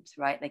systems,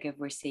 right? Like if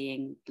we're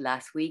seeing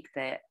last week,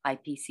 the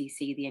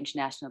IPCC, the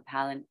International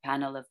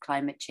Panel of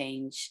Climate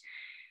Change,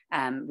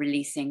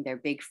 releasing their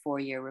big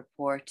 4-year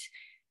report,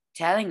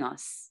 telling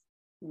us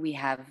we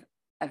have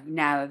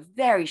now a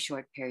very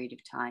short period of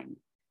time.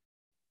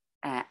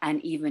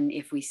 And even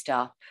if we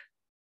stop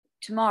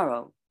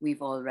tomorrow,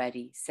 we've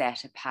already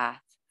set a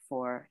path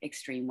for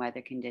extreme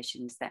weather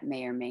conditions that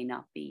may or may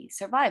not be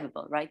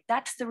survivable, right?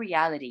 That's the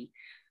reality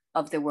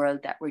of the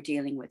world that we're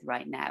dealing with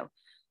right now.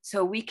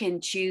 So we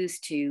can choose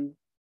to,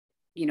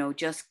 you know,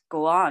 just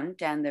go on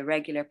down the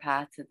regular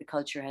path that the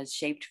culture has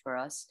shaped for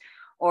us.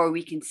 Or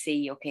we can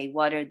see, okay,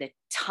 what are the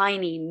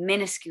tiny,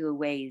 minuscule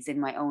ways in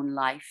my own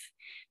life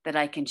that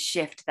I can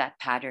shift that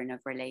pattern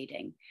of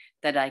relating,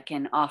 that I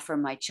can offer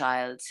my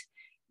child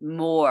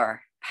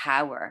more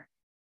power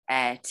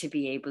to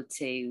be able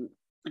to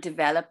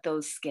develop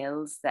those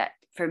skills. That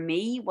for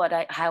me,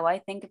 how I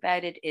think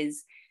about it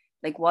is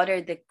like, what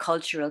are the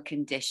cultural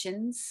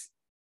conditions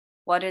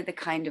What are the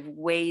kind of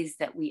ways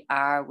that we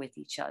are with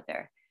each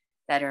other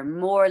that are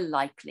more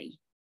likely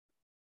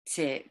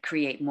to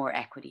create more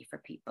equity for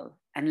people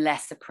and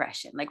less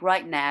oppression? Like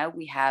right now,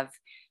 we have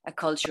a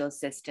cultural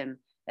system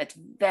that's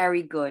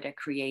very good at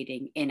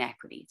creating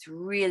inequity. It's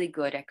really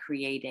good at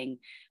creating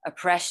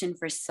oppression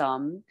for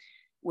some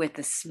with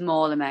a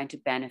small amount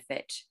of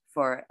benefit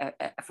for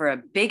a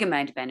big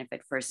amount of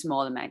benefit for a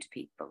small amount of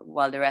people,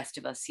 while the rest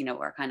of us,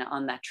 are kind of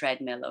on that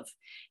treadmill of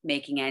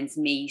making ends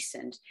meet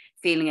and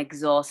feeling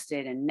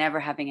exhausted and never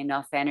having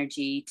enough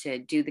energy to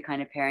do the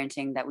kind of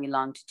parenting that we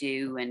long to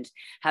do and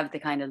have the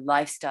kind of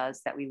lifestyles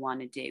that we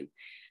want to do.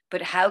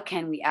 But how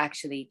can we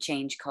actually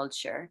change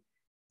culture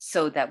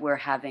so that we're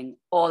having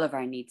all of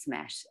our needs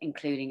met,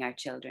 including our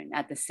children,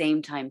 at the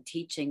same time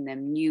teaching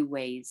them new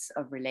ways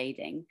of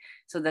relating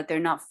so that they're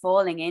not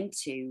falling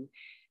into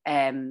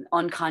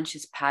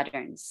unconscious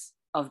patterns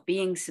of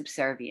being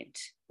subservient,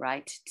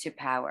 right, to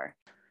power?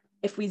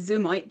 If we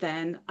zoom out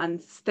then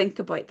and think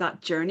about that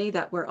journey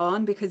that we're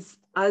on, because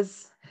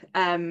as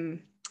a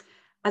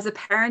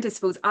parent, I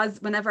suppose,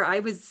 whenever I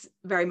was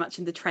very much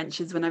in the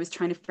trenches when I was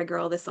trying to figure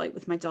all this out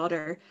with my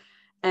daughter,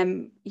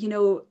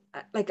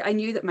 like I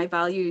knew that my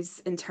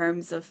values in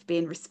terms of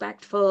being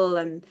respectful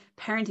and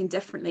parenting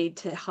differently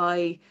to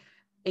how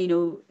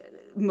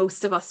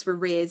most of us were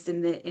raised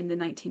in the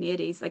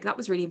 1980s, like that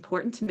was really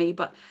important to me.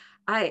 But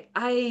I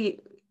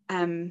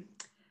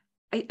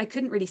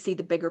couldn't really see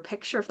the bigger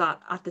picture of that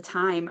at the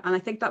time, and I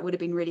think that would have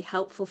been really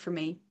helpful for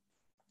me.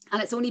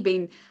 And it's only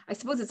been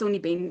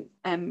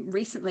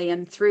recently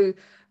and through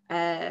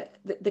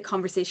the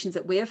conversations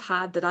that we have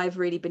had that I've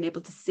really been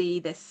able to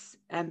see this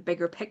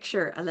bigger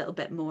picture a little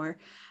bit more,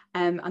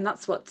 and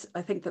that's what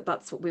I think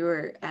that's what we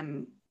were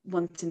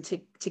wanting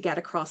to get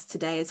across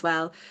today as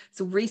well.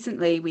 So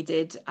recently we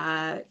did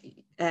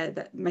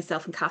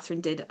myself and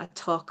Kathryn did a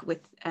talk with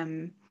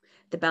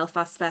the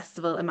Belfast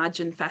Festival,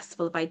 Imagine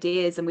Festival of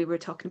Ideas, and we were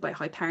talking about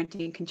how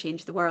parenting can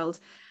change the world,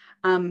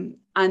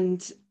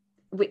 and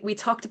we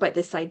talked about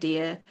this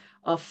idea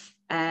of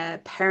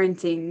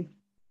parenting,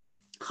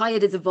 how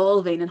it is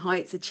evolving and how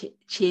it's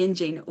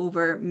changing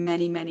over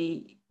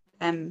many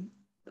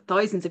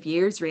thousands of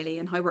years really,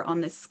 and how we're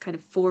on this kind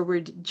of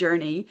forward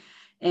journey.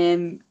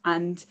 And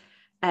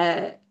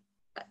a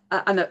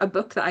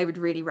book that I would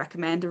really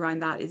recommend around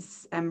that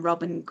is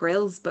Robin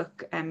Grill's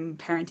book,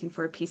 Parenting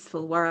for a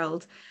Peaceful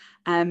World.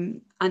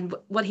 And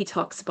what he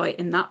talks about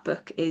in that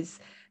book is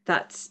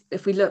that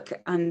if we look,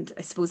 and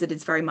I suppose it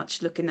is very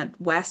much looking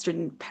at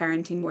Western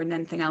parenting more than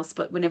anything else,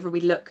 but whenever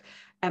we look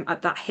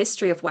at that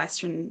history of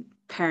Western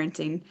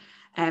parenting,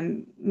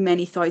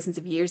 many thousands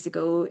of years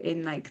ago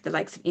in like the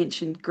likes of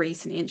ancient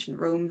Greece and ancient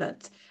Rome,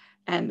 that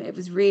it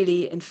was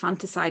really,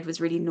 infanticide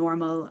was really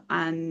normal,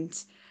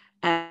 and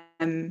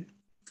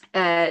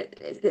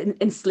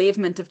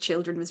enslavement of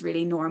children was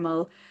really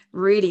normal.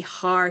 Really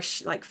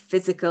harsh, like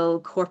physical,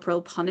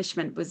 corporal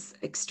punishment was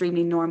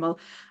extremely normal.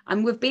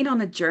 And we've been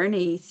on a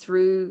journey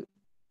through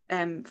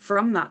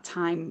from that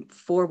time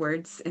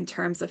forwards in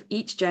terms of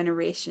each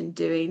generation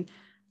doing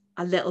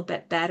a little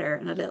bit better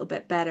and a little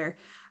bit better.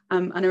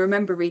 And I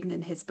remember reading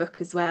in his book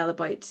as well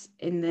about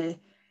in the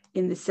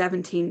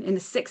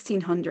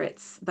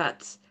 1600s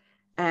that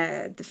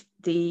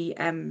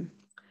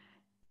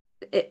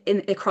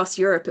across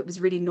Europe, it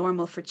was really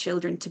normal for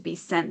children to be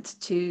sent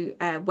to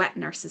wet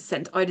nurses,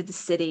 sent out of the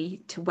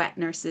city to wet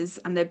nurses,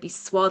 and they'd be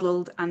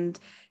swaddled, and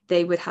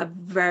they would have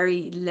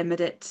very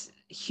limited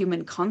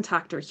human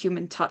contact or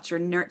human touch or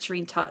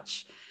nurturing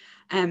touch,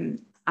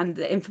 and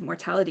the infant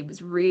mortality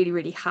was really,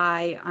 really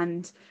high.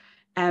 And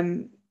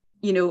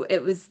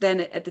it was then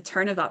at the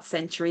turn of that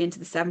century into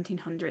the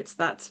 1700s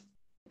that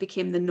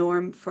became the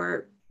norm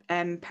for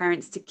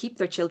parents to keep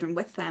their children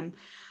with them.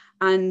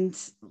 And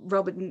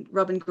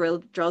Robin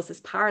Grill draws this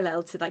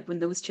parallel to like when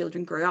those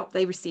children grew up,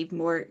 they received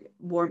more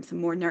warmth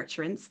and more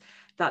nurturance.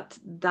 That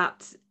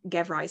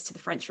gave rise to the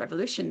French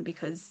Revolution,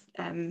 because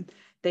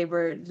they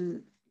were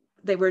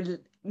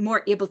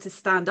more able to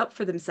stand up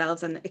for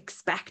themselves and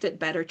expected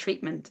better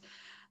treatment.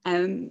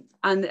 And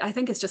I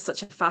think it's just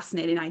such a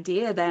fascinating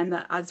idea then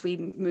that as we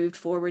moved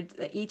forward,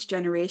 that each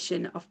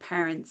generation of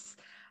parents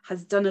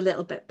has done a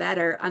little bit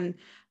better. And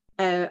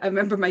I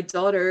remember my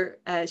daughter,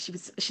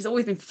 she's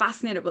always been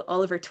fascinated with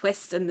Oliver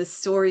Twist and the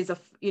stories of,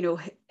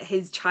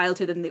 his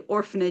childhood and the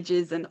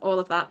orphanages and all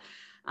of that.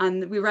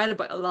 And we read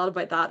a lot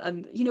about that.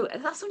 And,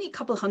 that's only a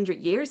couple hundred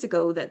years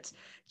ago that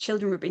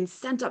children were being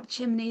sent up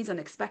chimneys and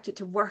expected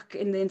to work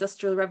in the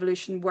Industrial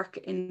Revolution, work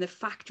in the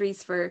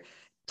factories for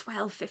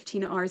 12,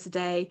 15 hours a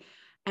day.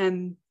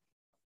 And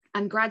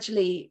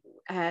gradually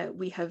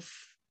we have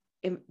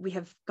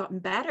gotten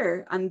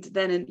better. And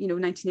then in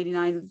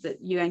 1989, the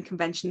UN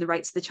Convention on the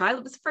Rights of the Child,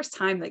 it was the first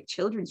time like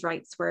children's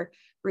rights were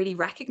really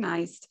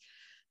recognized.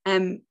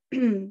 And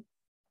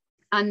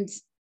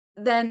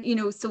then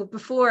so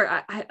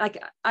before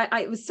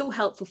it was so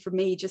helpful for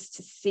me just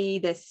to see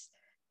this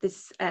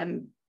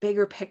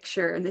bigger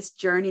picture and this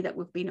journey that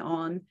we've been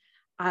on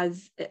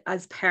as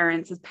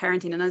parents, as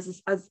parenting, and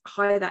as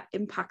how that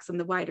impacts on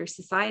the wider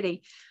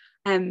society.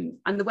 And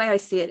the way I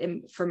see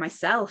it for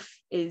myself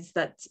is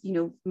that,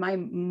 my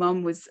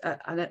mum was,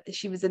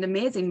 she was an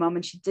amazing mum,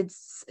 and she did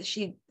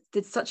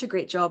such a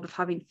great job of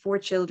having 4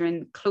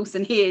 children close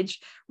in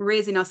age,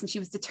 raising us, and she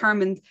was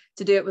determined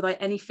to do it without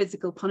any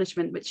physical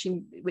punishment, which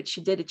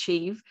she did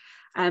achieve.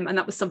 And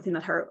that was something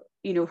that her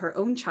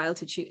own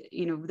childhood,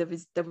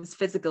 there was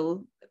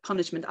physical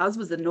punishment, as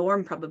was the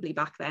norm probably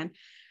back then.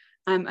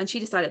 And she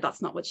decided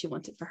that's not what she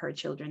wanted for her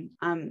children.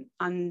 And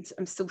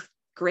I'm so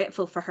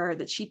grateful for her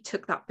that she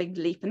took that big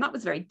leap. And that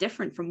was very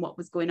different from what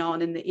was going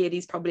on in the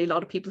 80s. Probably a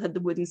lot of people had the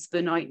wooden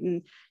spoon out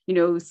and,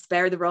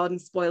 spare the rod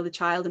and spoil the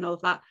child and all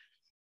of that.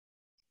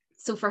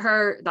 So for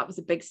her, that was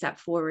a big step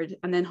forward.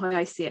 And then how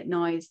I see it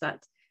now is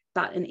that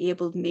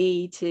enabled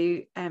me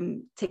to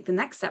take the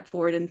next step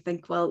forward and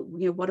think, well,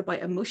 what about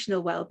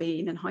emotional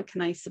well-being, and how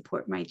can I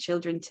support my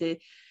children to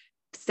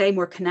stay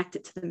more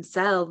connected to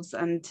themselves,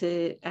 and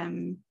to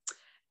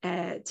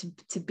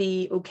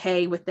be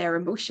okay with their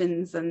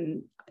emotions,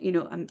 and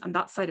and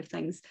that side of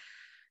things.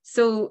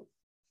 So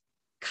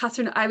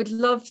Kathryn, I would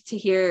love to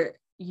hear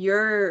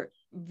your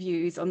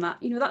views on that,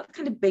 that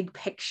kind of big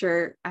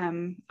picture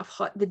of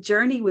how the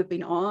journey we've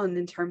been on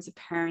in terms of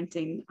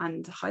parenting,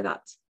 and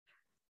how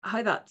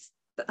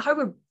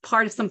we're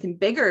part of something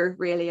bigger,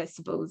 really, I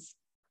suppose.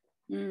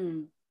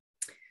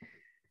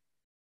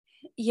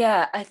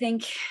 Yeah, I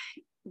think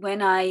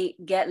when I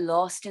get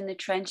lost in the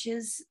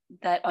trenches,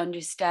 that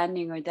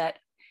understanding, or that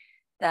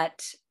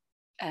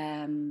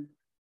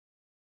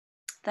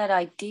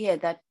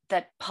idea,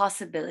 that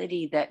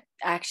possibility that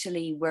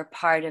actually we're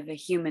part of a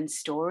human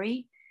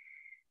story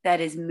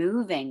that is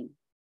moving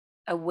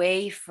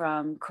away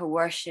from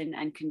coercion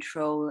and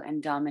control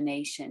and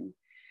domination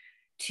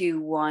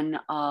to one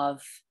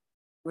of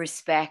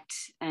respect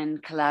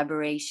and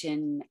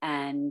collaboration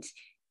and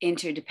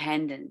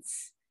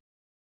interdependence.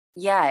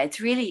 Yeah,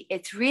 it's really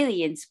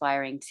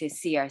inspiring to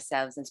see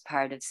ourselves as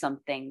part of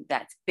something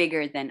that's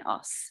bigger than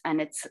us. And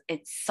it's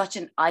such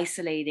an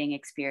isolating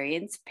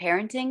experience,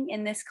 parenting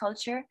in this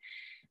culture.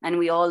 And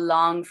we all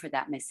long for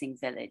that missing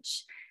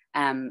village.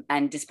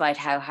 And despite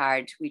how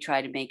hard we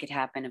try to make it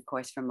happen, of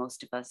course, for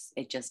most of us,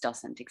 it just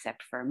doesn't,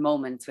 except for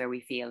moments where we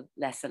feel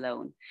less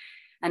alone.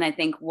 And I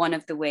think one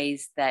of the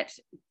ways that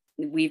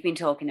we've been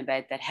talking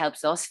about that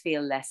helps us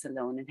feel less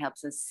alone and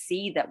helps us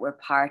see that we're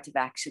part of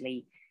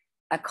actually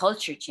a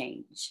culture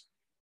change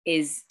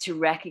is to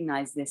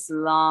recognize this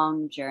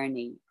long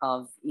journey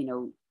of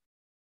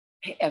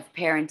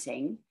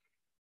parenting,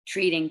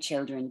 treating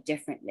children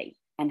differently,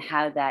 and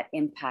how that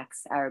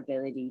impacts our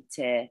ability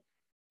to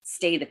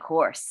stay the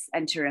course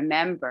and to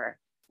remember,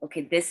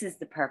 okay, this is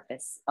the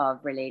purpose of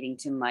relating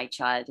to my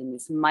child in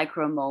this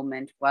micro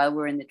moment while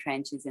we're in the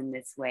trenches in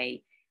this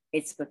way.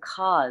 It's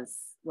because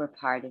we're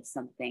part of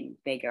something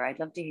bigger. I'd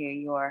love to hear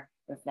your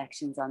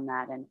reflections on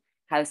that, and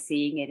how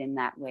seeing it in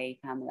that way,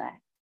 Pamela,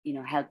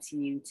 helps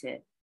you to,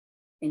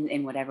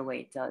 in whatever way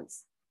it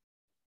does.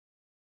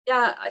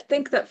 Yeah, I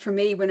think that for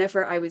me,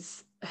 whenever I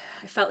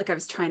felt like I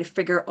was trying to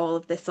figure all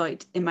of this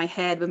out in my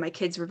head when my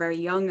kids were very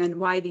young, and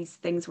why these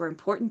things were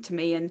important to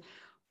me, and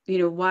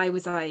why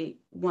was I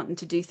wanting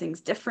to do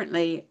things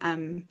differently,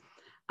 and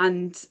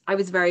I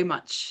was very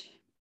much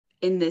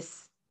in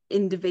this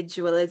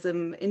individual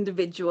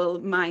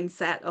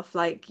mindset of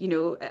like,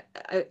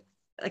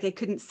 I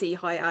couldn't see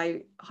how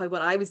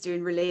what I was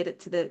doing related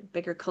to the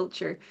bigger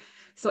culture.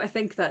 So I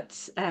think that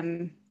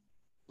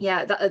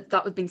that would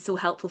have been so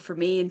helpful for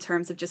me in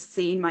terms of just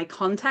seeing my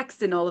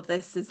context in all of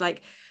this, is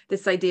like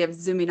this idea of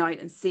zooming out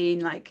and seeing,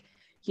 like,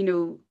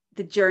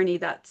 the journey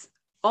that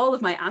all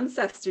of my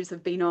ancestors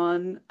have been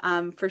on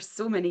for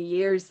so many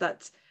years.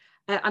 That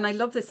and I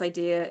love this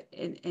idea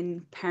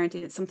in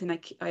parenting. It's something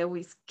I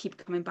always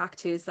keep coming back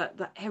to, is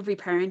that every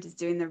parent is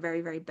doing their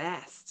very, very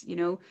best,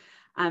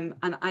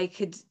 and I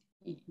could,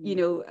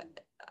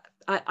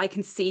 I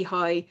can see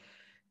how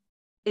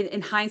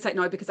in hindsight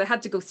now, because I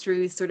had to go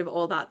through sort of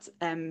all that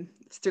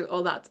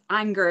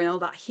anger and all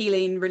that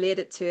healing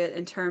related to it,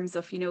 in terms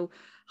of,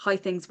 how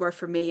things were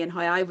for me and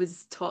how I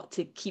was taught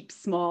to keep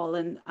small,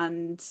 and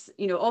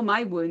all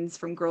my wounds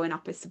from growing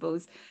up, I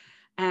suppose.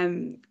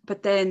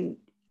 But then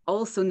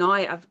also now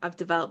I've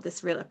developed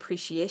this real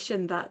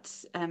appreciation that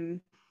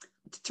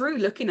through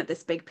looking at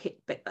this big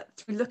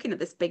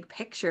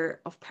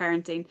picture of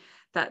parenting,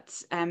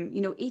 that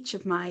each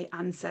of my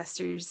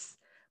ancestors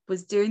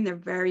was doing their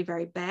very,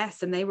 very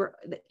best, and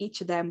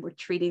each of them were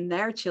treating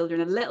their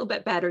children a little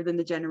bit better than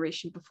the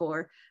generation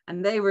before,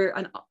 and they were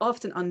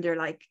often under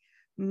like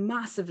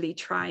massively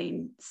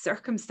trying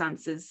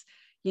circumstances.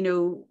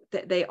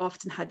 That they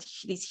often had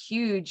these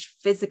huge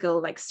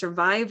physical, like,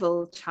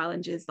 survival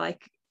challenges.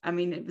 Like, I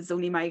mean, it was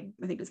only I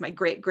think it was my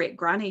great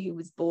granny who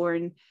was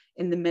born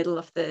in the middle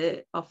of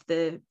the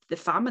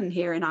famine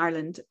here in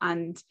Ireland,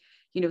 and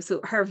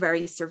so her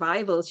very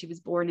survival, she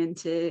was born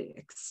into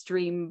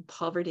extreme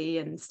poverty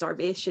and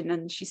starvation,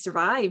 and she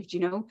survived,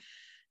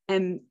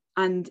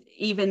 and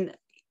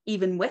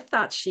even with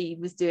that, she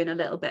was doing a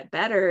little bit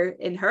better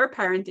in her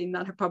parenting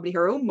than probably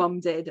her own mum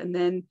did. And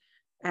then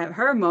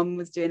her mum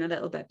was doing a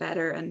little bit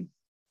better. And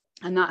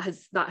And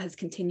that has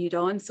continued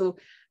on. So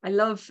I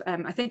love,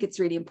 I think it's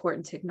really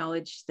important to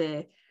acknowledge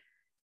the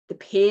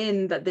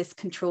pain that this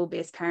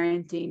control-based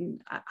parenting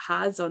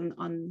has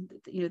on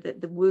you know,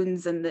 the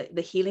wounds and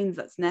the healings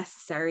that's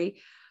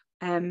necessary,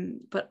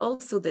 but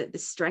also the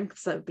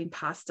strengths that have been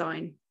passed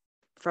down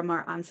from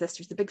our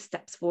ancestors, the big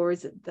steps forward,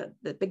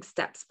 the big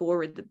steps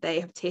forward that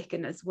they have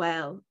taken as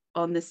well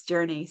on this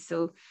journey.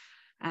 So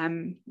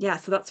yeah,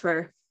 so that's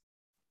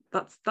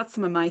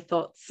some of my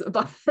thoughts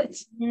about it.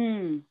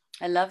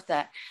 I love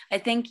that. I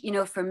think, you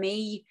know, for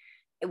me,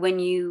 when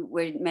you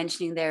were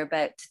mentioning there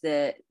about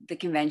the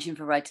Convention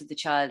for Rights of the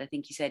Child, I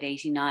think you said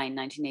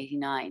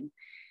 1989.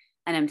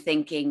 And I'm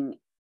thinking,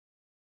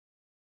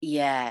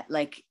 yeah,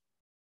 like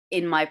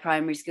in my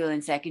primary school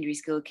and secondary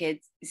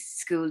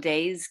school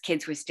days,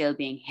 kids were still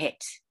being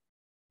hit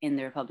in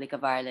the Republic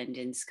of Ireland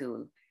in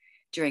school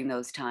during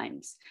those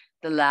times.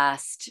 The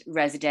last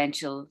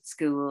residential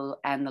school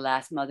and the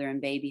last mother and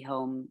baby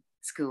home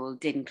school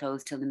didn't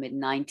close till the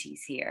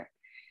mid-90s here.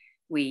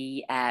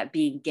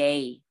 Being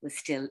gay was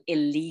still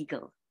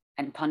illegal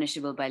and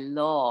punishable by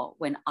law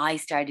when I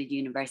started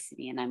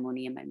university, and I'm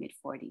only in my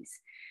mid-40s.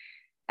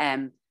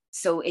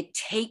 So it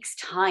takes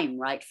time,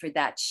 right, for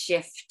that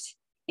shift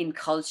in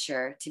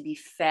culture to be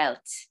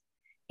felt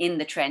in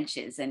the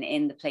trenches and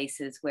in the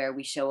places where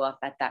we show up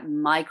at that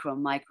micro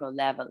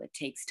level. It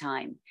takes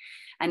time.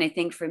 And I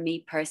think for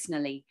me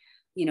personally,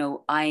 you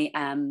know, I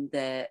am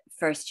the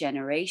first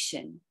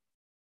generation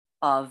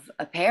of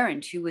a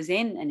parent who was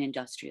in an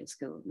industrial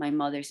school. My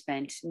mother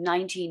spent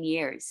 19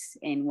 years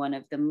in one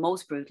of the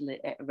most brutal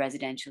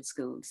residential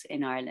schools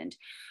in Ireland.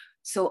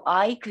 So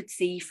I could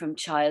see from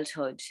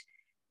childhood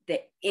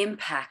the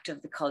impact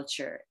of the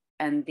culture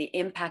and the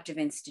impact of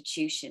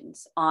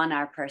institutions on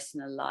our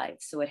personal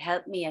lives. So it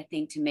helped me, I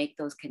think, to make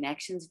those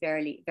connections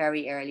very,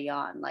 very early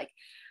on. Like,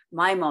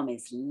 my mom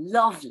is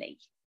lovely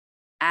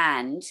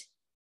and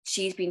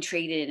she's been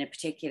treated in a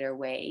particular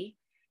way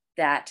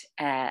that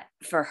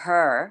for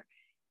her,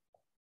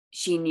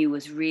 she knew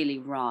was really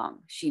wrong.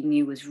 She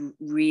knew was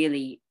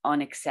really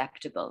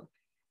unacceptable,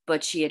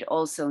 but she had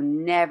also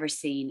never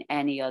seen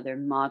any other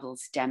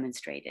models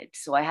demonstrated.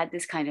 So I had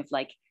this kind of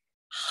like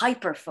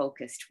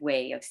hyper-focused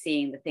way of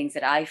seeing the things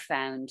that I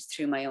found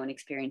through my own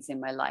experience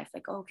in my life.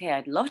 Like, okay,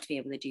 I'd love to be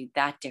able to do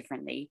that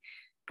differently,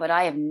 but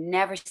I have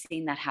never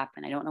seen that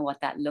happen. I don't know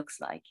what that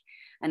looks like.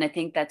 And I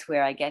think that's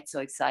where I get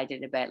so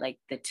excited about like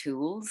the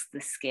tools,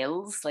 the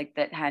skills, like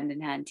that Hand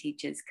in Hand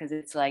teaches, because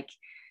it's like,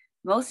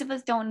 most of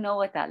us don't know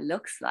what that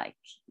looks like.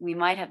 We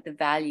might have the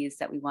values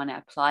that we want to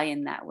apply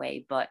in that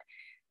way, but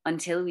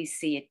until we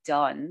see it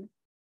done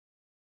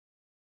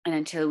and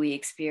until we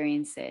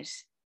experience it,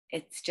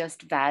 it's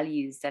just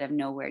values that have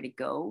nowhere to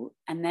go.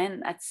 And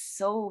then that's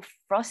so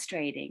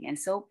frustrating and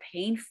so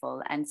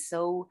painful and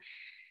so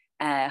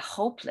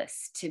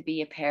hopeless to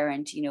be a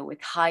parent, you know,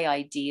 with high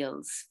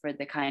ideals for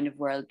the kind of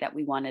world that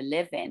we want to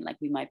live in. Like,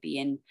 we might be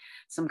in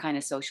some kind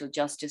of social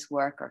justice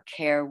work or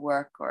care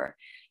work, or,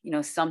 you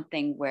know,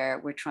 something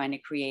where we're trying to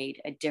create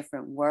a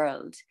different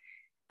world.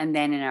 And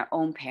then in our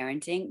own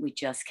parenting, we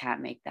just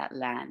can't make that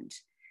land.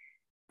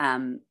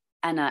 And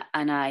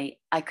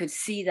I could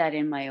see that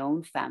in my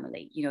own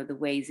family, you know, the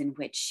ways in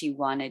which she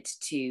wanted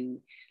to,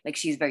 like,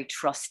 she's very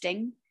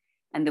trusting,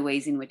 and the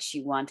ways in which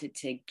she wanted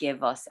to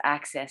give us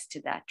access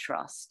to that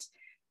trust,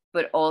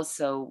 but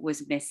also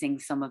was missing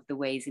some of the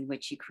ways in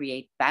which you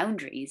create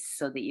boundaries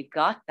so that you've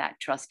got that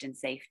trust and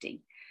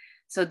safety.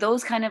 So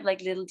those kind of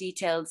like little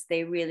details,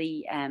 they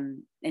really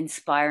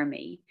inspire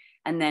me.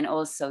 And then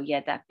also,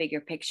 yeah, that bigger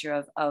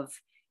picture of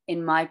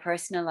in my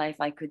personal life,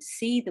 I could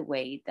see the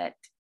way that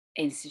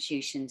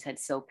institutions had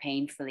so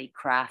painfully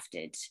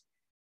crafted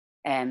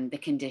the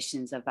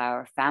conditions of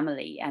our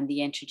family and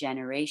the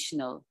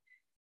intergenerational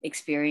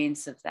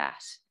experience of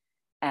that.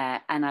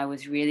 And I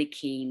was really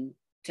keen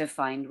to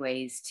find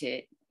ways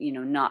to, you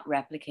know, not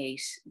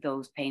replicate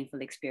those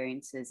painful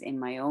experiences in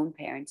my own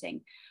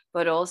parenting,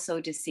 but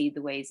also to see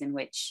the ways in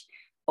which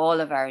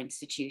all of our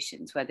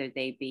institutions, whether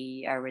they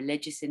be our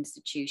religious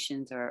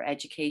institutions or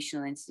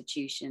educational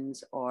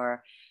institutions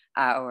or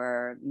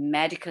our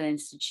medical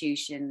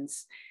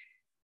institutions,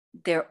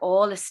 they're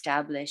all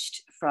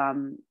established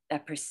from a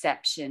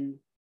perception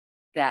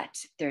that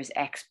there's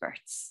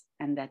experts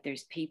and that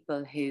there's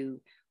people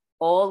who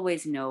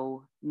always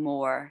know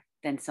more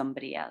than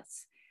somebody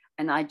else.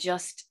 And I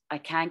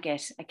can't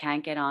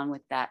get on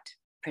with that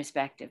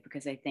perspective,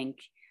 because I think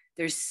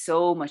there's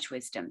so much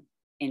wisdom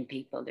in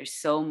people. There's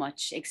so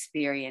much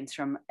experience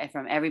from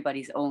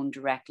everybody's own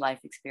direct life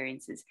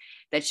experiences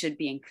that should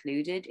be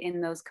included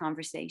in those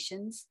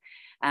conversations.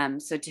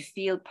 So to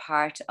feel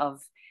part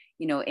of,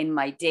 you know, in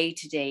my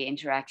day-to-day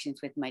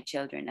interactions with my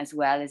children, as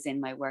well as in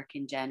my work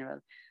in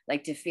general,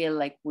 like to feel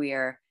like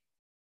we're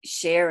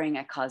sharing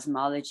a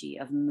cosmology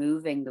of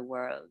moving the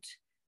world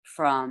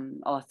from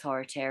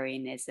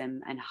authoritarianism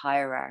and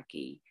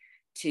hierarchy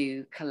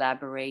to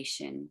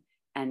collaboration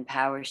and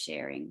power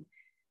sharing.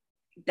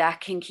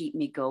 that can keep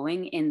me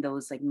going in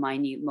those like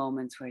minute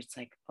moments where it's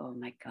like, oh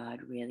my God,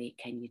 really,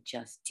 can you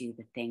just do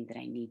the thing that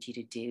I need you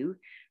to do?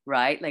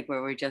 Right? Like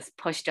where we're just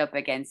pushed up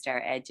against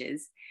our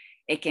edges.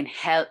 It can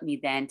help me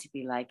then to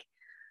be like,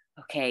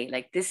 okay,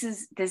 like this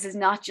is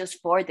not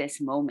just for this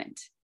moment.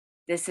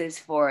 This is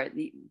for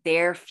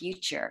their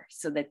future,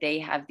 so that they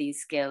have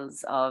these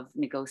skills of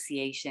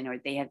negotiation, or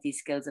they have these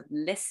skills of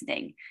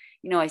listening.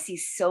 You know, I see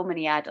so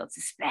many adults,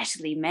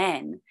 especially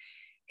men,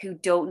 who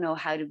don't know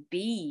how to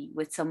be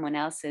with someone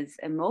else's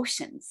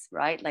emotions,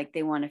 right? Like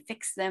they want to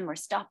fix them or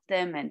stop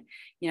them, and,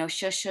 you know,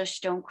 shush, shush,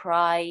 don't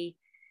cry.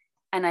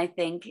 And I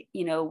think,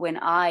 you know, when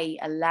I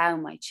allow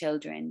my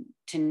children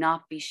to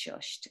not be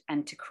shushed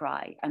and to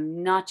cry,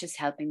 I'm not just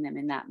helping them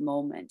in that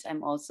moment,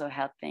 I'm also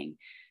helping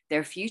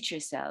their future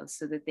selves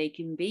so that they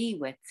can be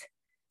with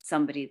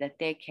somebody that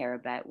they care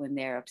about when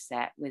they're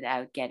upset,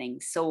 without getting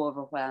so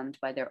overwhelmed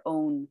by their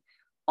own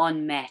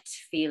unmet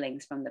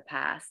feelings from the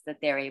past, that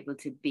they're able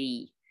to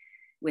be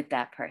with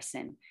that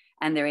person,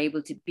 and they're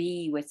able to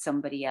be with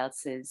somebody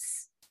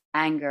else's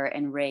anger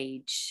and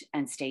rage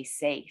and stay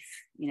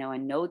safe, you know,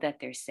 and know that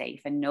they're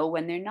safe, and know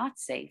when they're not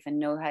safe, and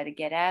know how to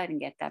get out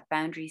and get that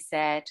boundary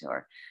set,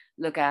 or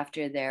look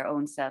after their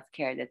own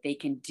self-care, that they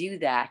can do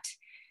that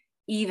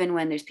even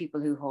when there's people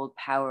who hold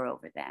power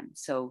over them.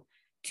 So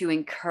to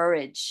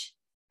encourage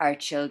our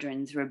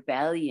children's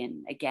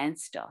rebellion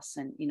against us,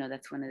 and you know,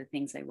 that's one of the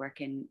things I work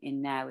in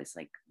now, is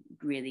like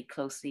really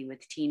closely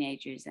with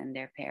teenagers and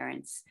their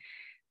parents,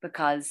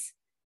 because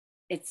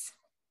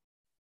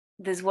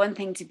there's one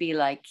thing to be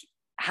like,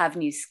 have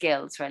new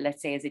skills, right?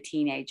 Let's say as a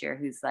teenager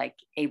who's like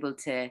able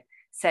to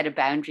set a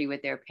boundary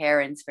with their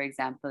parents, for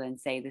example, and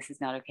say, this is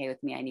not okay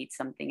with me, I need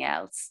something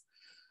else.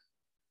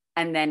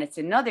 And then it's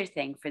another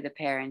thing for the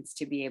parents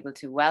to be able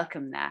to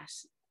welcome that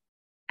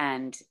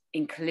and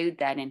include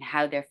that in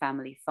how their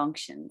family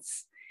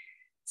functions,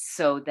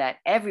 so that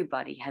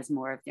everybody has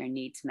more of their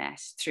needs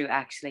met through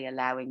actually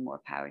allowing more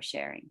power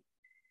sharing.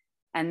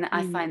 And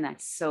I find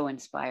that so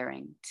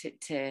inspiring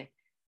to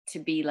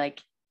be like,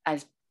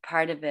 as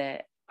part of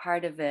a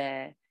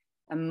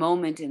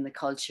moment in the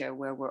culture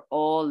where we're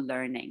all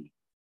learning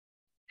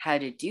how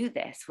to do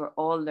this. We're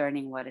all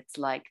learning what it's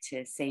like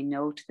to say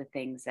no to the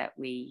things that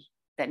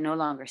no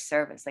longer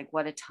serve us. Like,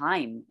 what a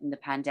time in the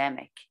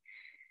pandemic,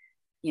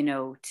 you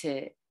know,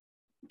 to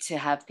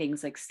have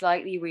things like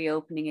slightly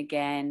reopening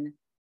again,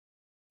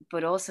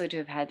 but also to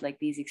have had like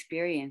these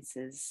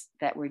experiences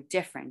that were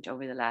different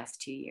over the last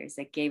 2 years,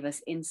 that gave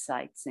us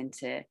insights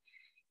into,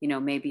 you know,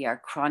 maybe our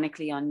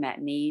chronically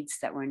unmet needs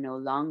that we're no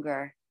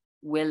longer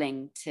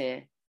willing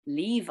to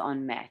leave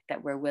unmet,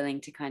 that we're willing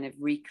to kind of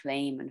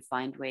reclaim and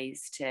find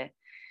ways to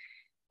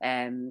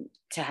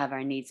have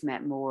our needs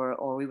met more,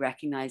 or we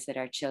recognize that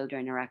our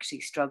children are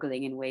actually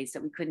struggling in ways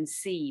that we couldn't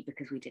see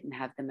because we didn't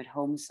have them at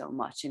home so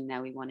much, and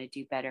now we want to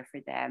do better for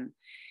them.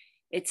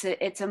 It's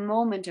a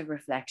moment of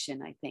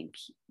reflection. I think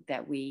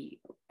that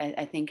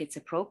I think it's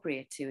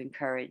appropriate to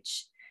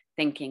encourage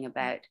thinking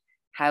about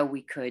how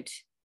we could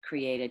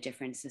create a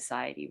different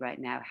society right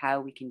now, how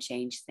we can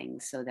change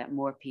things so that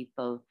more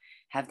people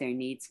have their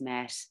needs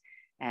met,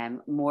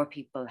 more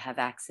people have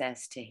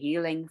access to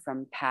healing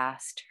from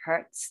past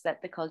hurts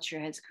that the culture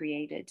has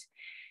created,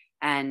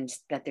 and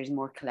that there's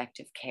more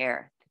collective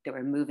care, that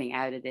we're moving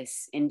out of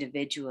this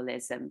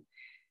individualism,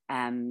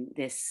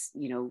 this,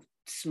 you know,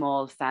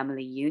 small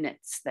family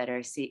units that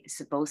are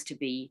supposed to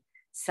be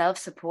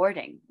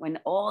self-supporting, when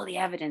all the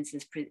evidence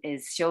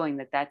is showing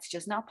that that's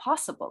just not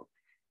possible.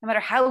 No matter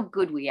how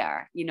good we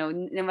are, you know,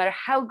 no matter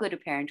how good a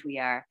parent we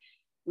are,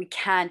 we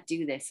can't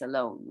do this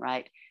alone,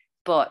 right?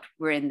 But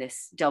we're in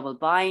this double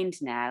bind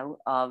now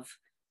of,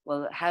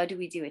 well, how do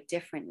we do it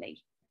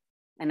differently?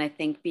 And I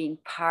think being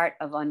part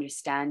of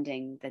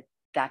understanding that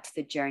that's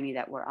the journey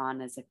that we're on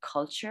as a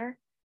culture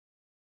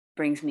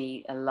brings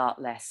me a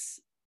lot less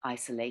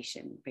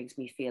isolation, brings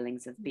me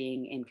feelings of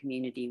being in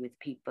community with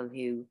people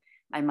who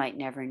I might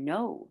never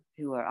know,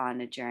 who are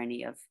on a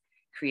journey of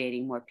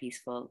creating more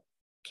peaceful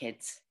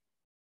kids.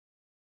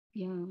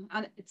 Yeah,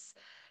 and it's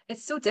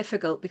so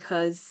difficult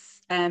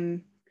because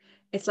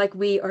it's like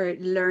we are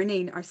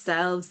learning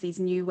ourselves these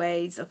new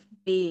ways of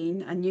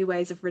being and new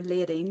ways of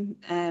relating,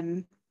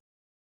 and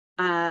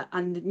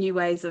new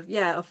ways of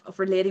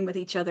relating with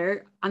each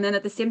other, and then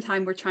at the same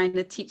time we're trying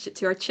to teach it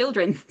to our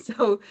children.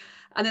 So,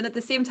 and then at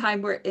the same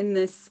time we're in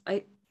this,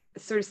 I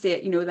sort of say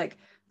it, you know, like,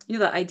 you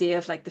know, that idea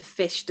of like the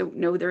fish don't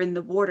know they're in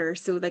the water.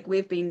 So like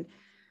we've been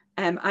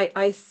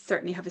I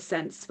certainly have a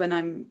sense when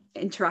I'm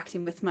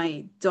interacting with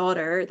my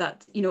daughter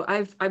that, you know,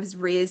 I was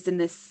raised in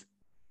this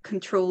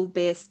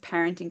control-based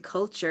parenting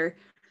culture,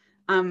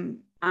 and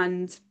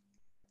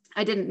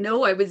I didn't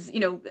know I was, you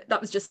know, that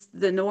was just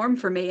the norm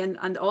for me,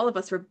 and all of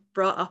us were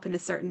brought up in a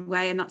certain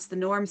way, and that's the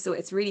norm. So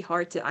it's really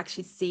hard to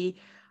actually see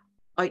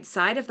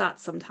outside of that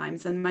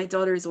sometimes. And my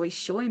daughter is always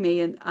showing me,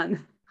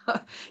 and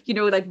you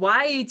know, like,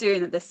 why are you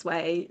doing it this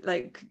way?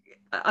 Like,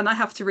 and I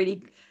have to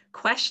really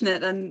question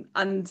it,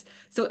 and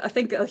so I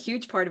think a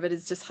huge part of it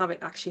is just having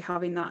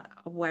that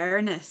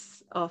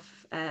awareness of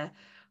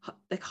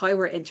like how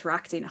we're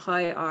interacting,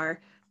 how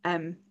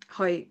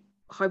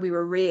how we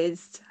were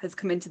raised has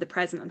come into the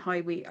present, and how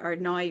we are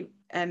now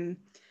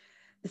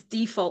this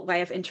default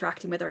way of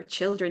interacting with our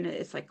children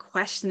is like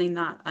questioning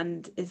that,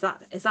 and is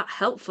that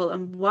helpful,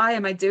 and why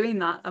am I doing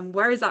that, and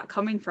where is that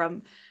coming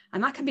from?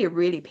 And that can be a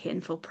really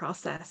painful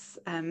process,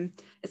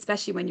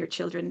 especially when your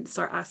children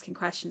start asking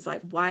questions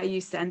like, why are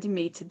you sending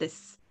me to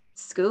this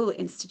school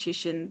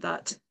institution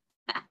that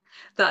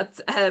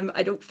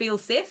I don't feel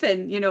safe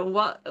in? You know,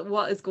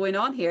 what is going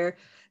on here?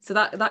 So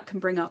that can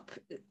bring up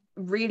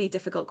really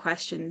difficult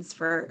questions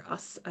for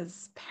us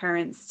as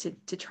parents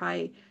to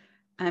try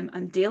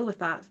and deal with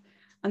that.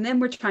 And then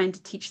we're trying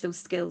to teach those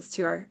skills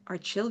to our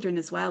children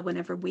as well,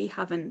 whenever we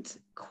haven't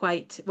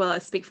quite, well, I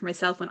speak for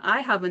myself, when I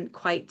haven't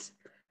quite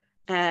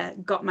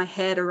got my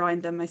head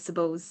around them, I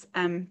suppose.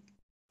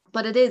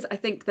 But it is, I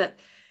think that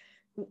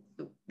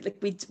like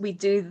we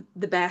do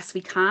the best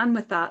we can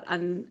with that.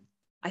 And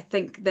I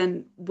think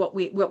then what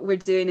we're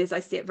doing is,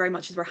 I see it very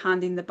much as we're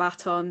handing the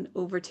baton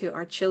over to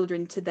our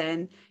children to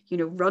then, you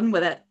know, run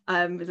with it.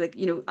 Like,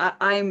 you know,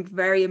 I'm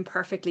very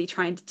imperfectly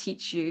trying to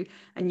teach you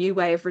a new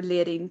way of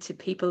relating to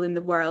people in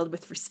the world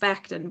with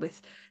respect and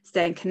with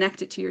staying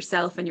connected to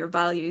yourself and your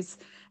values.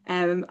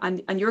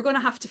 And you're going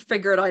to have to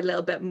figure it out a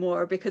little bit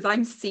more, because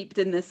I'm seeped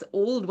in this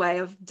old way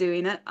of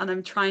doing it, and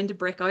I'm trying to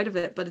break out of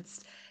it. But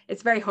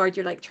it's very hard.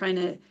 You're like trying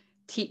to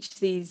teach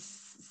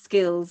these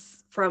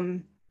skills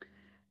from,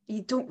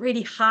 you don't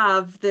really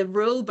have the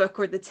rule book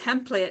or the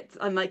template,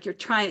 and like you're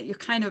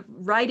kind of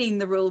writing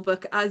the rule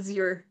book as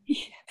you're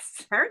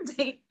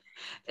parenting.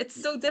 It's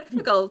so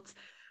difficult.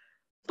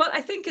 But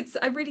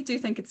I really do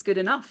think it's good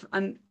enough.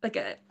 And like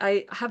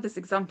I have this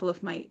example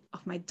of my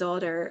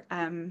daughter.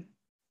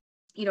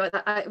 You know,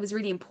 it was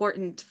really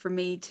important for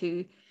me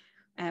to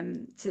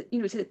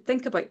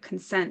think about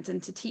consent,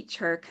 and to teach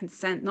her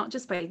consent, not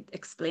just by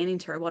explaining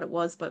to her what it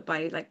was, but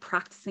by like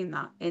practicing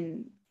that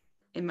in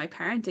my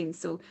parenting.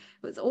 So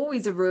it was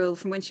always a rule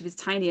from when she was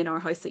tiny in our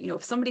house that, you know,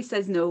 if somebody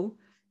says no,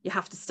 you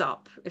have to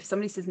stop. If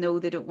somebody says no,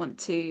 they don't want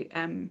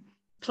to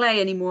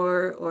play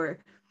anymore, or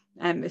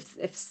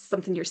if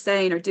something you're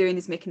saying or doing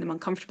is making them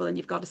uncomfortable, and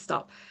you've got to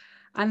stop.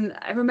 And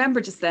I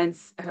remember just then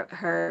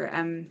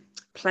her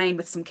playing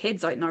with some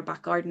kids out in our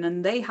back garden,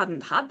 and they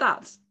hadn't had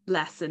that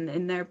lesson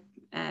in their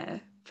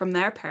from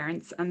their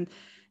parents.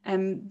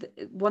 And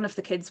one of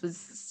the kids was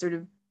sort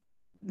of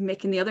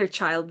making the other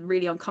child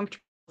really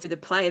uncomfortable through the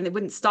play, and they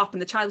wouldn't stop,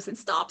 and the child was saying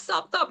stop,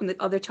 and the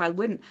other child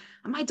wouldn't.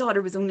 And my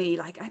daughter was only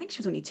like, I think she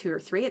was only 2 or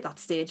 3 at that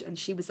stage, and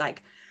she was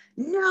like,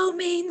 no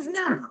means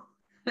no.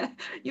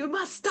 You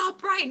must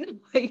stop right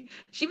now.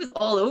 She was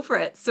all over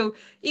it. So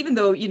even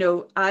though, you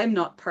know, I'm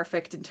not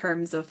perfect in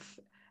terms of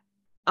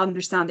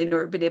understanding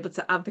or being able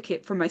to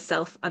advocate for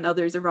myself and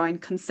others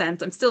around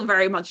consent, I'm still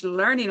very much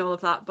learning all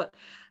of that. But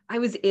I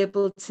was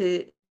able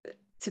to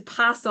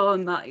pass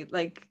on that,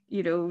 like,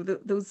 you know,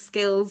 those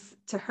skills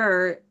to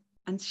her,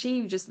 and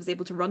she just was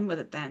able to run with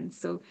it then.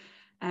 So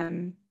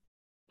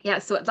yeah,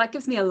 so that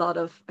gives me a lot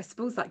of, I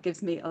suppose that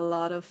gives me a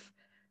lot of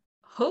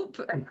hope.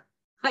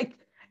 Like,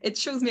 it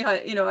shows me how,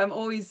 you know,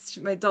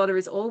 my daughter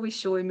is always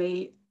showing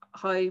me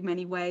how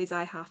many ways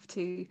I have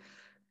to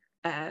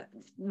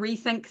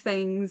rethink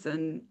things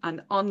and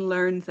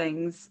unlearn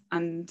things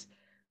and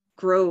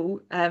grow.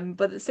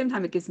 But at the same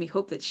time, it gives me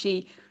hope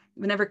that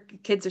whenever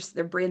kids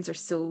their brains are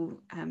so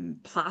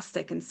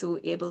plastic and so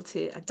able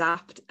to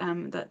adapt,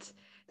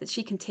 that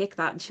she can take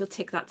that, and she'll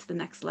take that to the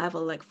next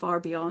level, like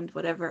far beyond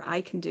whatever I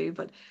can do.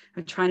 But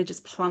I'm trying to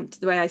just plant,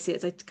 the way I see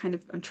it is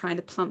I'm trying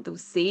to plant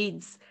those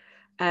seeds,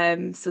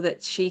 so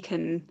that she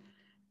can,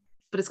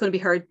 but it's going to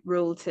be her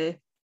role to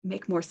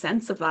make more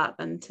sense of that,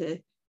 and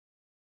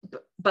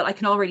but I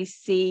can already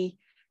see,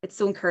 it's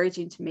so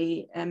encouraging to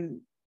me,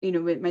 you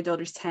know, my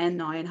daughter's 10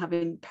 now, and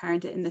having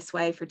parented in this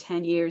way for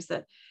 10 years,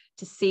 that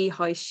to see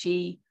how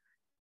she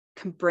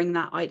can bring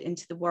that out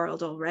into the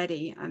world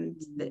already. And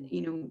that,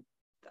 you know,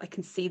 I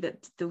can see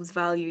that those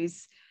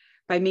values,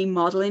 by me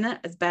modeling it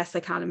as best I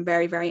can and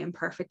very, very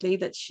imperfectly,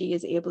 that she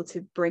is able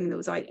to bring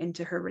those out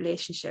into her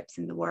relationships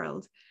in the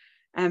world.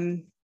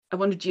 I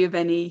wondered, do you have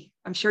any,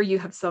 I'm sure you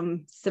have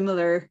some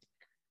similar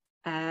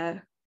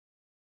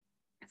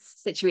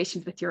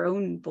situations with your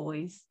own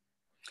boys.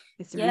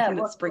 Is there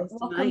anything that springs to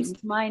mind? Comes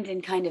to mind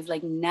in kind of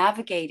like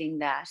navigating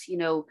that, you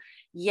know,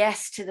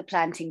 yes to the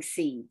planting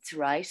seeds,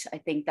 right? I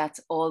think that's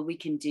all we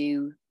can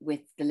do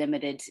with the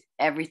limited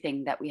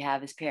everything that we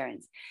have as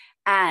parents.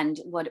 And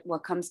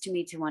what comes to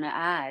me to want to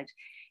add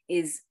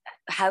is,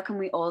 how can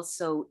we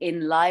also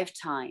in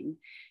lifetime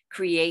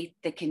create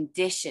the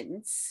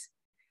conditions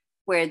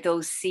where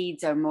those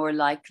seeds are more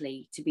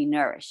likely to be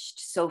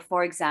nourished? So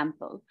for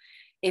example,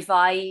 if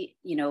I,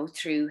 you know,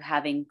 through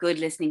having good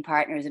listening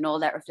partners and all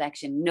that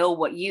reflection, know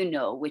what you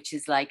know, which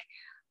is like,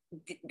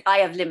 I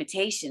have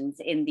limitations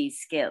in these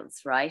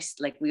skills, right?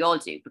 Like we all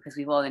do, because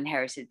we've all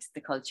inherited the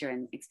culture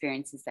and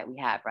experiences that we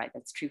have, right?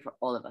 That's true for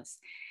all of us.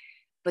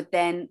 But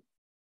then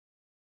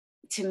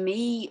to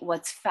me,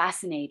 what's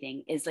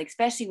fascinating is, like,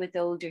 especially with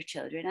older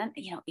children, and,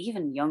 you know,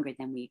 even younger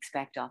than we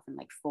expect, often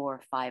like 4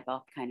 or 5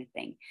 up kind of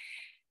thing,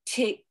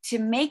 to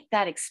make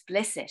that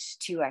explicit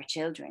to our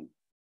children.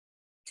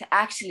 to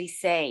actually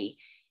say,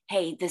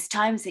 hey, there's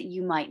times that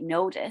you might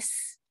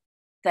notice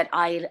that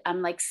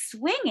I'm like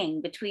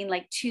swinging between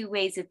like two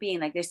ways of being.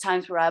 Like there's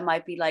times where I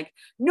might be like,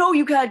 no,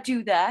 you can't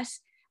do that.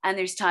 And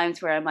there's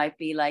times where I might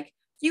be like,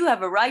 you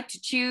have a right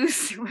to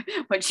choose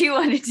what you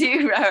want to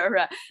do.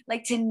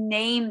 Like to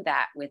name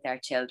that with our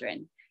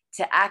children,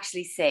 to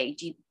actually say,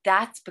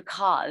 that's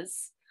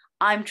because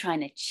I'm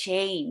trying to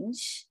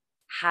change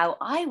how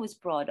I was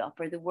brought up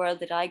or the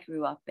world that I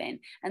grew up in.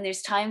 And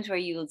there's times where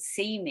you'll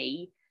see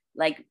me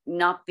like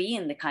not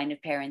being the kind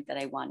of parent that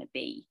I want to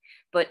be,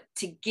 but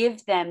to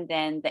give them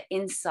then the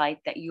insight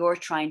that you're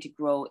trying to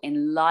grow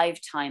in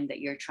lifetime, that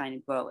you're trying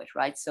to grow it,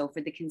 right? So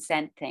for the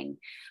consent thing,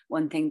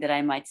 one thing that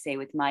I might say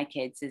with my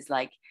kids is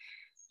like,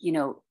 you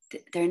know,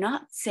 they're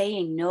not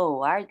saying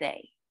no, are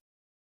they?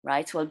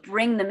 Right? So I'll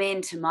bring them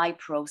into my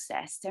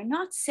process. They're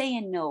not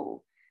saying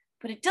no,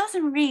 but it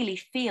doesn't really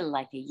feel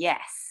like a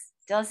yes,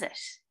 does it?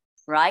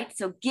 Right?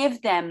 So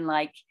give them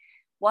like,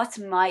 what's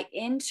my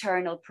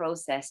internal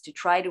process to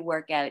try to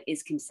work out,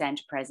 is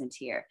consent present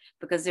here?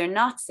 Because they're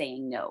not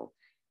saying no,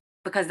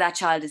 because that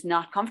child is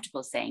not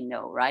comfortable saying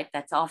no, right?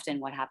 That's often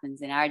what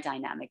happens in our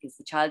dynamic, is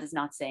the child is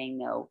not saying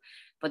no,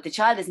 but the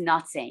child is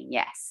not saying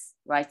yes,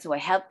 right? So I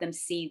help them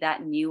see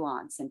that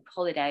nuance and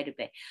pull it out a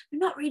bit. They're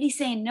not really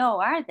saying no,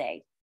 are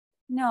they?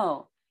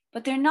 No,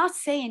 but they're not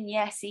saying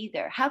yes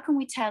either. How can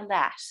we tell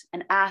that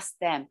and ask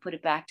them, put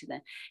it back to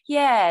them?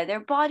 Yeah, their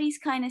body's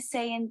kind of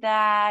saying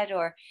that,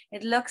 or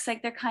it looks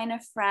like they're kind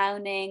of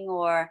frowning,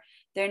 or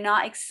they're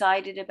not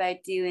excited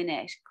about doing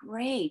it.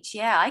 Great.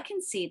 Yeah, I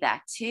can see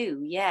that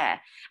too. Yeah.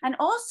 And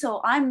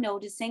also, I'm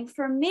noticing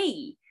for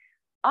me,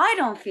 I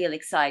don't feel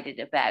excited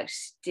about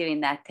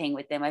doing that thing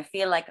with them. I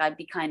feel like I'd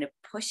be kind of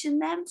pushing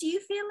them. Do you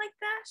feel like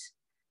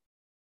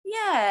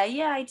that?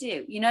 Yeah, I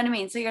do. You know what I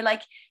mean? So you're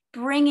like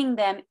bringing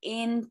them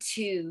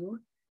into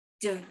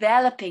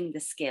developing the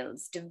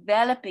skills,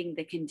 developing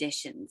the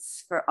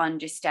conditions for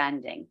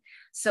understanding.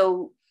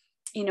 So,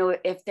 you know,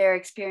 if they're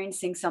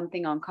experiencing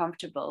something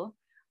uncomfortable,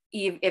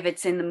 if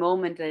it's in the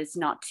moment that it's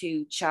not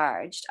too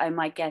charged, I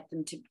might get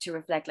them to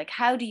reflect, like,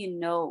 how do you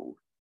know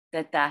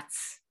that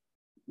that's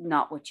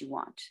not what you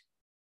want?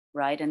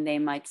 Right? And they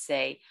might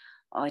say,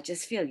 oh, I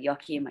just feel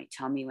yucky in my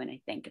tummy when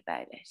I think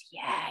about it.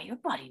 Yeah, your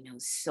body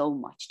knows so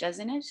much,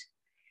 doesn't it?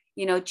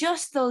 You know,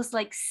 just those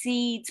like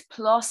seeds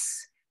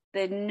plus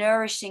the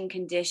nourishing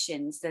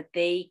conditions that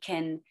they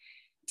can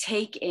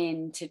take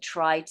in to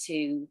try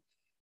to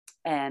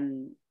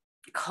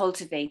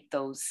cultivate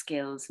those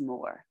skills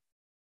more.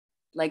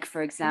 Like,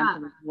 for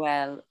example, as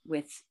well,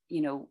 with,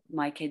 you know,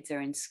 my kids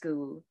are in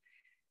school,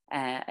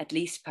 at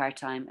least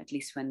part-time, at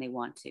least when they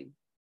want to,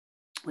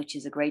 which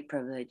is a great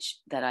privilege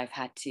that I've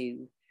had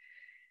to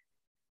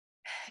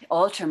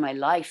alter my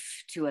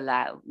life to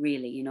allow,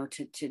 really, you know,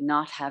 to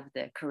not have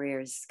the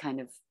careers kind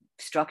of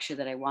structure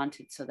that I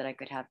wanted, so that I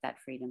could have that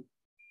freedom.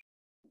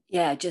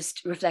 Yeah,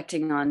 just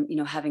reflecting on, you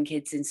know, having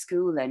kids in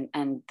school,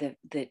 and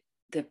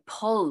the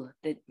pull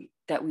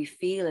that we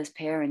feel as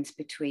parents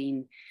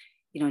between,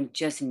 you know,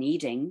 just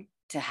needing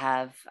to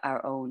have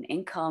our own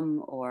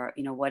income, or,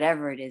 you know,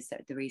 whatever it is,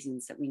 that the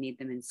reasons that we need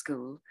them in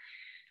school,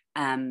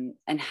 and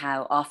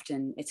how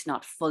often it's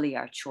not fully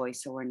our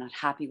choice, or we're not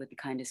happy with the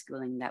kind of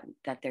schooling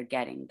that they're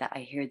getting. That I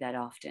hear that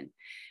often,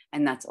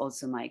 and that's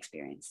also my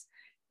experience,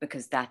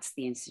 because that's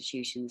the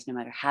institutions. No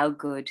matter how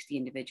good the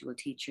individual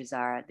teachers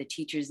are, the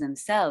teachers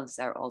themselves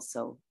are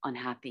also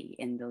unhappy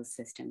in those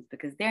systems,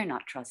 because they're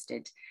not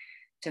trusted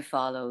to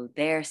follow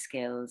their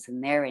skills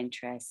and their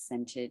interests,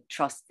 and to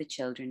trust the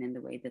children in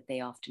the way that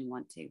they often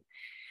want to.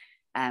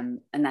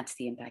 And that's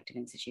the impact of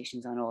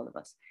institutions on all of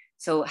us.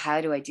 So how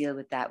do I deal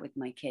with that with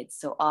my kids?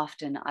 So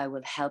often I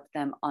will help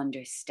them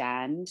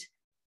understand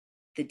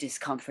the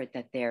discomfort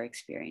that they're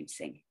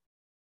experiencing,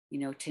 you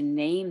know, to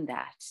name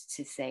that,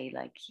 to say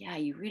like, yeah,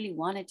 you really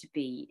wanted to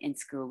be in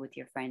school with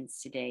your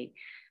friends today.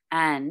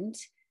 And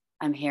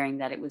I'm hearing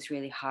that it was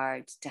really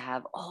hard to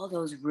have all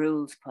those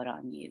rules put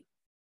on you.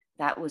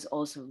 That was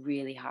also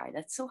really hard.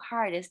 That's so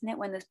hard, isn't it?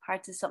 When there's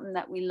parts of something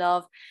that we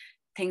love,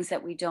 things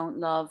that we don't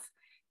love.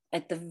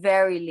 At the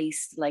very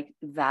least, like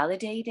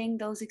validating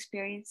those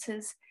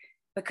experiences,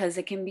 because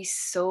it can be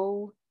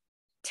so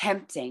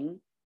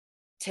tempting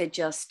to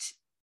just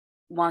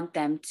want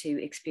them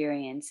to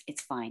experience,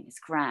 it's fine, it's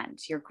grand,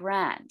 you're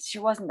grand.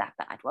 Sure, wasn't that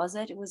bad, was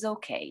it? It was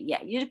okay.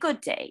 Yeah, you had a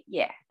good day.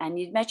 Yeah. And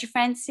you met your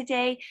friends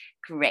today.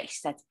 Great.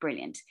 That's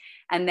brilliant.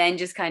 And then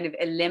just kind of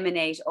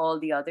eliminate all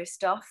the other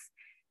stuff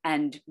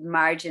and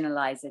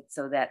marginalize it,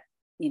 so that,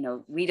 you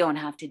know, we don't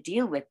have to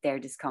deal with their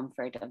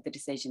discomfort of the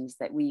decisions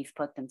that we've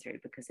put them through,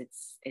 because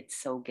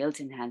it's so guilt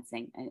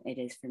enhancing, and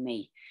it is for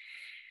me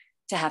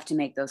to have to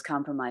make those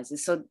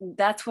compromises. So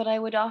that's what I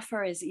would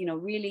offer, is, you know,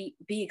 really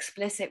be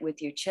explicit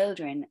with your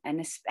children,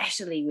 and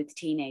especially with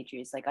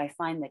teenagers. Like, I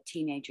find that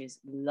teenagers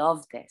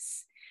love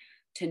this,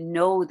 to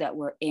know that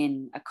we're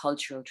in a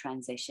cultural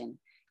transition,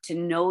 to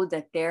know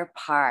that they're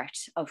part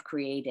of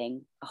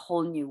creating a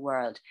whole new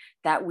world,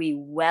 that we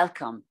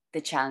welcome the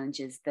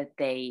challenges that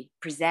they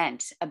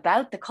present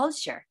about the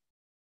culture.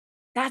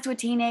 that's what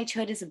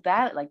teenagehood is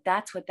about. Like,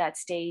 that's what that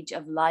stage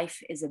of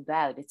life is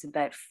about. It's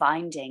about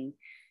finding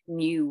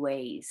new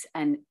ways.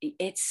 And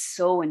it's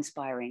so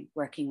inspiring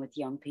working with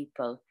young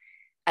people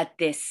at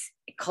this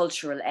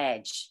cultural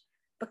edge,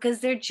 because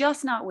they're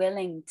just not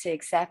willing to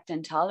accept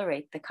and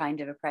tolerate the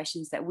kind of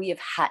oppressions that we have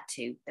had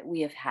to,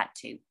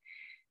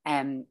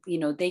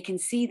 they can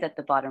see that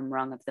the bottom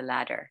rung of the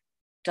ladder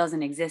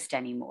doesn't exist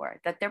anymore,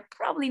 that they're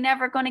probably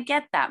never going to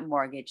get that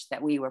mortgage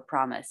that we were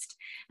promised,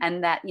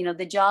 and that,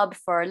 the job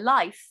for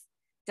life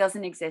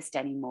doesn't exist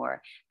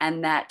anymore,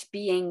 and that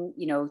being,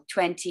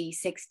 20,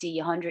 60,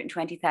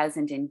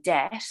 120,000 in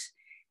debt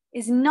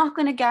is not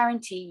going to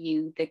guarantee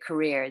you the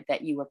career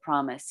that you were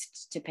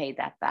promised to pay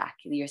that back.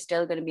 You're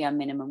still going to be on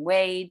minimum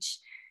wage,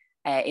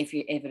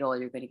 if at all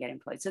you're going to get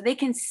employed. So they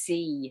can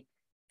see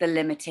the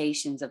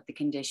limitations of the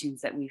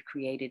conditions that we've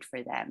created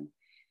for them,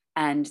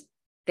 and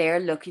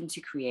they're looking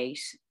to create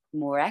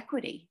more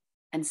equity.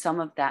 And some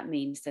of that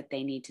means that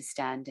they need to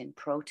stand in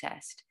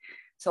protest.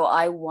 So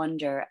I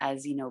wonder,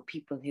 as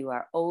people who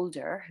are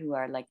older, who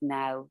are like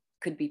now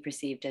could be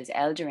perceived as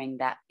eldering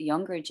that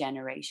younger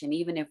generation,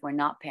 even if we're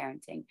not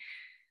parenting,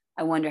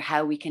 I wonder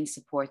how we can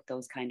support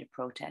those kind of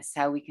protests,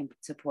 how we can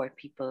support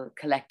people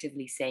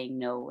collectively saying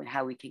no, and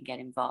how we can get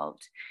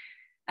involved.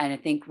 And I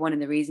think one of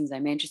the reasons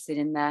I'm interested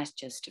in that,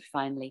 just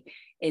finally,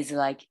 is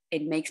like,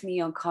 it makes me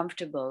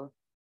uncomfortable.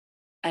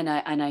 And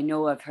I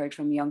know I've heard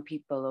from young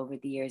people over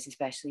the years,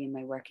 especially in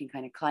my work in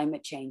kind of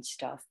climate change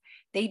stuff,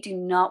 they do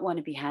not want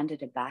to be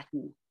handed a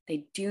baton.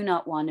 They do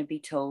not want to be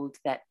told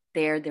that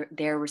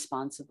they're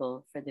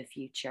responsible for the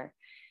future.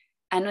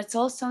 And it's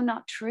also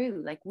not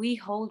true. Like, we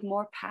hold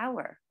more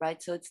power,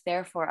 right? So it's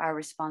therefore our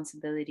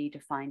responsibility to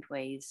find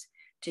ways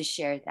to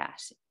share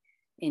that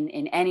in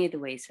any of the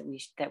ways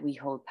that we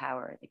hold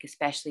power, like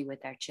especially with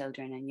our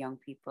children and young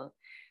people.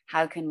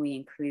 How can we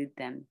include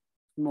them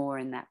more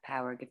in that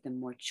power, give them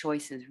more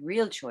choices,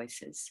 real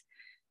choices,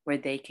 where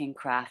they can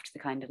craft the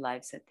kind of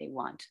lives that they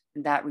want?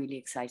 And that really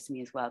excites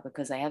me as well,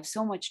 because I have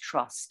so much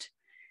trust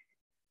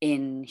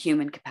in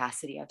human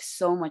capacity. I have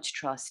so much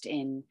trust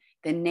in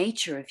the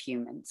nature of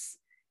humans.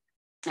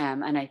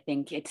 And I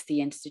think it's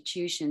the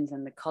institutions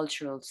and the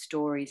cultural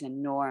stories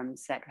and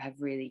norms that have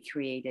really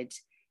created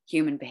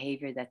human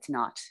behavior that's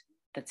not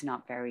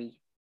very,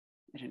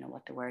 I don't know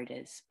what the word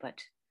is,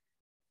 but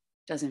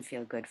doesn't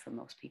feel good for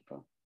most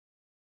people.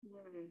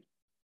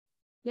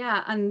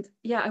 Yeah, and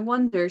I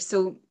wonder,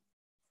 so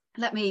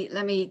let me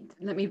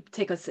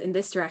take us in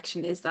this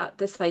direction, is that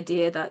this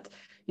idea that,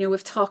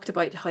 we've talked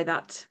about how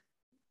that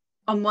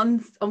on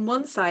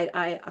one side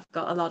I've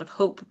got a lot of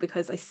hope,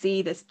 because I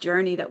see this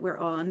journey that we're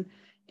on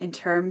in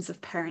terms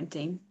of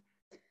parenting,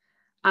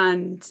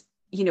 and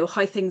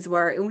how things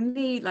were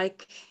only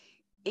like,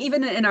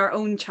 even in our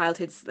own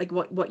childhoods, like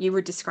what you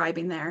were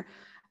describing there,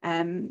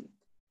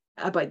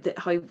 about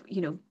how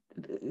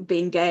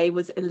being gay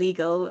was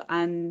illegal,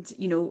 and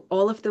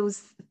all of those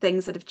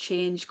things that have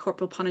changed,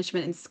 corporal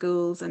punishment in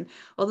schools, and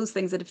all those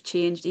things that have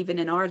changed even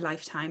in our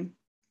lifetime.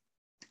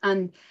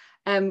 And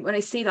when I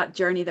see that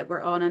journey that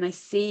we're on, and I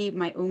see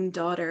my own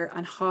daughter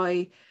and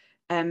how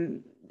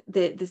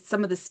the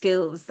some of the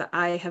skills that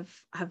I have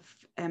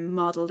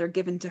modeled or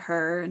given to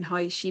her, and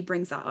how she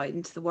brings that out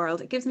into the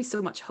world, it gives me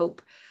so much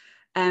hope.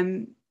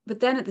 But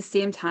then at the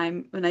same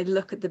time, when I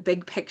look at the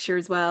big picture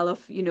as well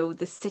of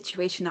the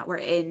situation that we're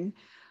in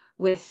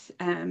with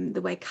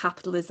the way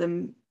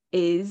capitalism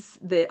is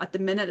at the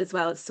minute as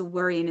well, it's so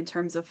worrying in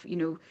terms of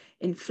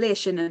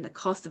inflation and the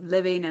cost of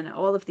living and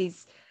all of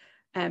these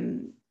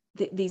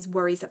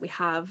worries that we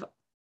have,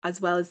 as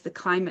well as the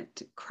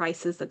climate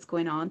crisis that's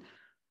going on.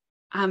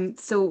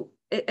 So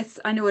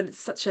I know it's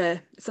such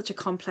a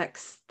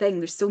complex thing.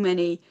 There's so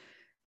many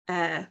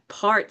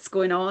parts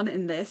going on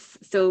in this.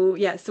 So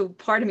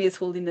part of me is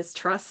holding this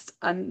trust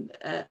and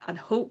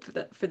hope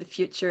that for the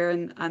future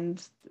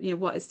and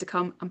what is to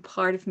come, and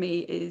part of me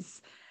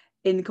is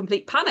in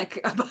complete panic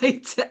about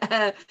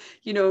the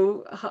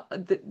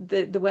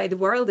way the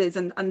world is,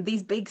 and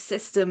these big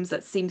systems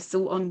that seem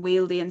so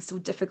unwieldy and so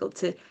difficult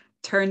to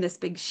turn this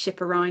big ship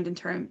around in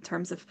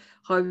terms of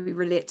how we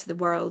relate to the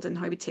world, and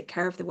how we take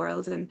care of the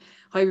world, and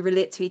how we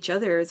relate to each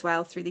other as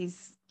well through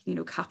these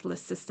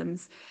capitalist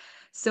systems.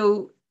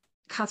 So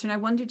Kathryn, I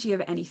wondered, do you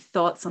have any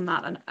thoughts on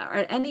that, and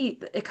or any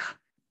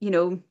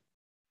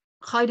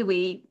how do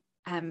we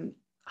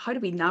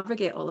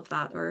navigate all of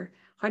that, or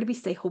how do we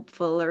stay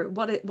hopeful, or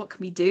what can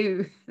we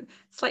do?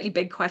 Slightly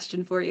big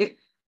question for you.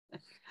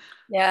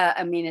 Yeah,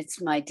 I mean,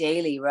 it's my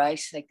daily,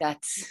 right? Like,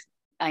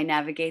 I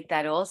navigate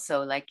that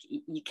also. Like,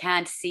 you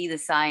can't see the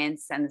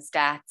science and the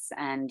stats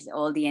and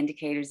all the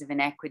indicators of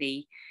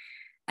inequity,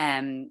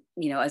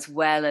 as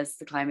well as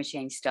the climate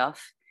change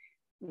stuff,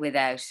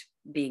 without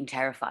being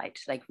terrified.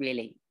 Like,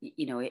 really,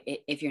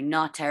 if you're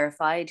not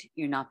terrified,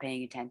 you're not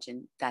paying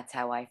attention. That's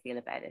how I feel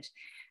about it.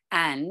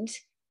 And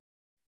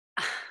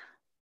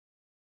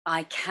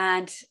I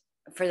can't,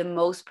 for the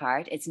most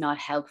part, it's not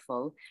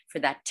helpful for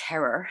that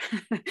terror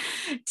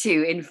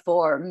to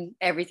inform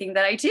everything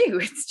that I do.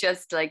 It's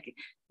just like,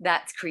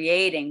 that's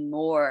creating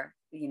more,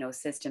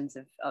 systems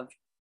of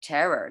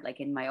terror, like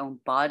in my own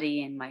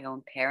body, in my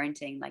own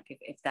parenting, like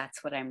if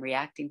that's what I'm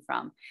reacting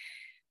from.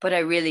 But I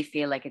really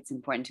feel like it's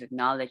important to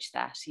acknowledge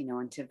that, you know,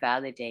 and to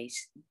validate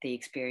the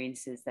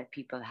experiences that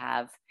people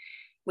have,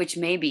 which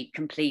may be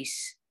complete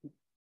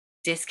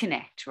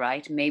disconnect,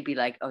 right? Maybe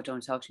like, oh,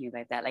 don't talk to me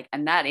about that. Like,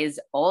 and that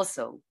is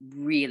also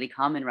really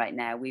common right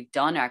now. We've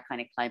done our kind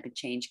of climate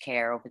change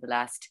care over the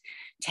last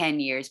 10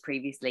 years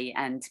previously,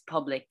 and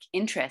public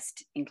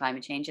interest in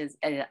climate change is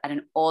at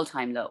an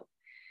all-time low,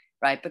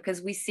 right?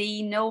 Because we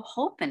see no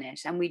hope in it,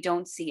 and we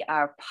don't see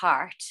our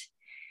part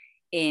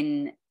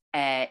in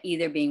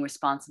either being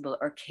responsible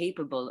or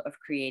capable of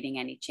creating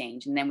any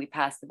change. And then we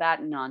pass the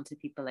baton on to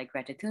people like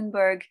Greta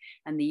Thunberg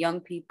and the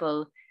young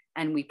people,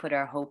 and we put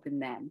our hope in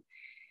them.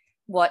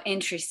 What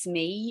interests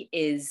me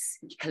is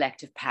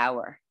collective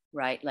power,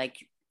 right? Like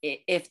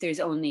if there's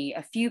only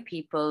a few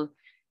people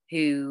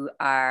who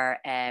are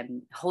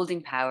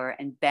holding power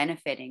and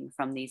benefiting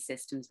from these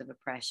systems of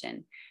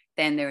oppression,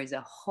 then there is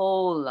a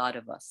whole lot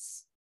of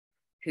us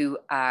who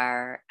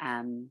are,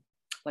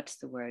 what's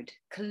the word?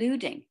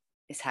 Colluding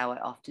is how I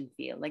often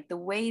feel. Like the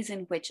ways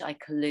in which I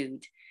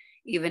collude,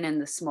 even in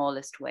the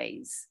smallest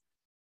ways.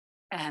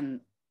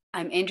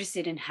 I'm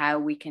interested in how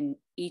we can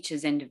each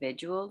as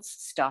individuals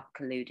stop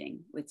colluding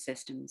with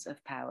systems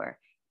of power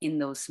in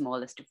those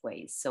smallest of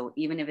ways. So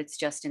even if it's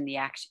just in the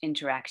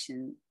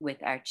interaction with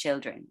our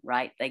children,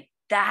 right? Like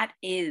that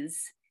is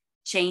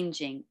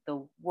changing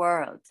the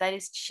world. That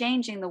is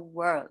changing the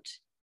world.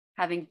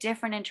 Having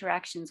different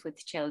interactions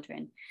with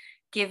children,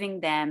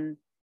 giving them,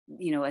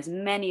 you know, as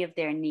many of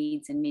their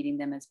needs and meeting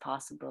them as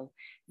possible,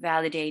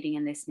 validating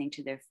and listening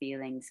to their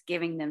feelings,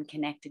 giving them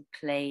connected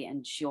play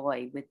and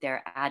joy with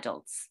their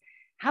adults.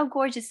 How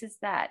gorgeous is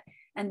that?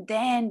 And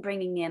then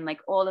bringing in like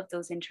all of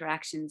those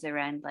interactions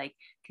around like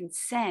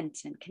consent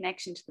and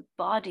connection to the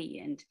body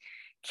and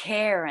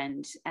care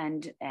and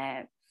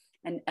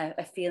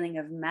a feeling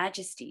of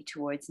majesty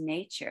towards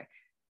nature.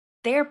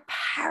 They're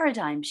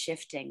paradigm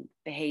shifting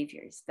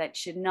behaviors that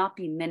should not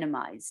be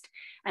minimized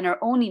and are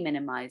only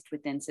minimized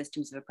within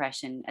systems of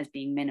oppression as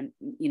being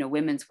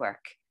women's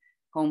work,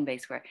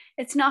 home-based work.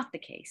 It's not the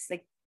case.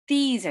 Like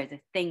these are the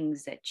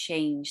things that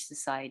change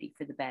society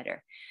for the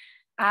better,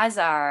 as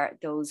are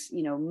those,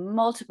 you know,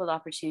 multiple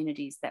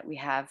opportunities that we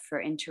have for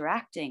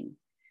interacting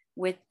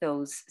with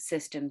those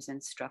systems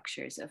and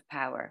structures of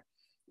power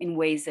in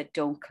ways that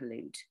don't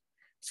collude.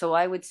 So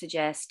I would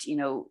suggest, you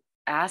know,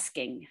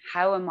 asking,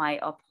 how am I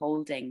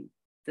upholding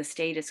the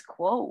status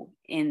quo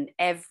in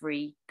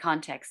every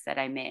context that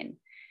I'm in?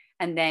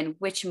 And then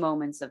which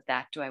moments of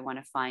that do I want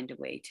to find a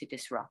way to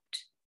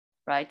disrupt,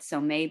 right? So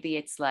maybe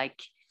it's like,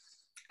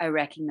 I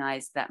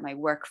recognize that my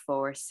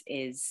workforce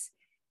is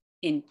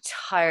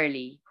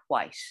entirely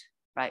white,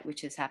 right?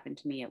 Which has happened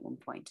to me at one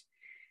point.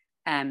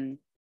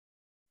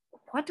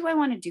 What do I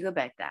want to do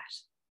about that,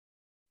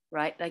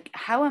 right? Like,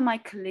 how am I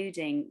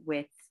colluding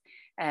with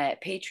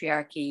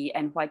patriarchy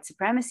and white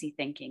supremacy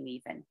thinking,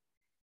 even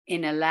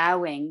in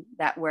allowing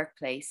that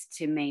workplace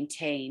to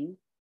maintain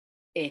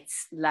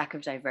its lack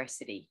of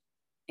diversity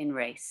in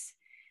race?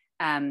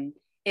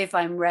 If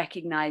I'm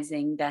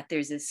recognizing that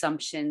there's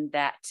assumption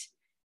that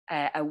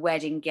a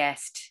wedding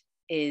guest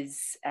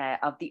is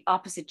of the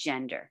opposite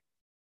gender,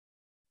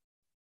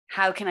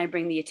 how can I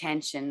bring the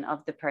attention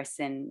of the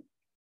person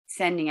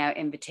sending out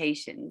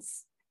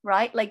invitations,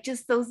 right? Like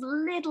just those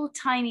little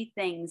tiny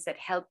things that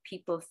help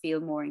people feel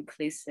more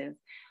inclusive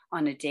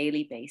on a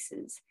daily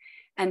basis.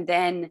 And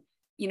then,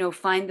 you know,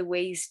 find the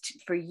ways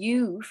for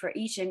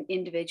each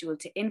individual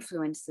to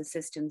influence the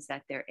systems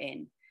that they're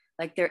in.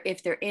 Like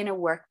if they're in a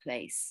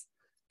workplace,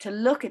 to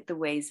look at the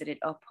ways that it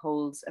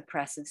upholds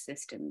oppressive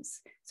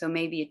systems. So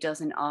maybe it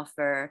doesn't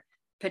offer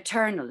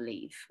paternal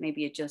leave,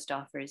 maybe it just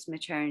offers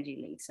maternity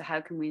leave. So how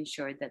can we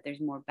ensure that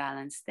there's more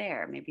balance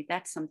there? Maybe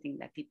that's something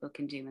that people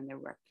can do in their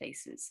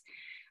workplaces.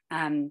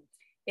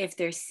 If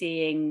they're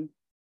seeing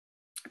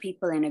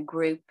people in a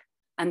group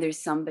and there's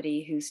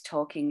somebody who's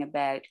talking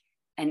about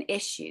an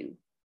issue,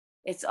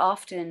 it's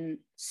often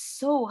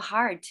so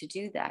hard to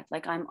do that.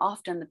 Like I'm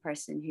often the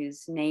person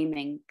who's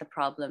naming the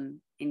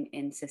problem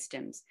in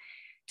systems.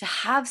 To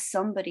have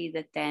somebody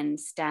that then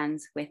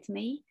stands with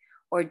me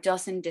or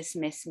doesn't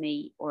dismiss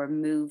me or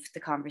move the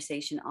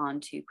conversation on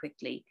too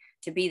quickly,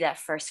 to be that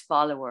first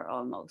follower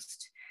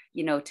almost,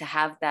 you know, to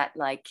have that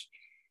like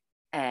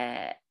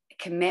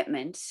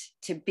commitment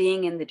to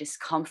being in the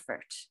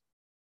discomfort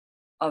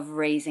of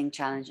raising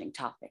challenging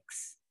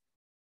topics.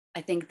 I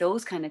think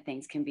those kind of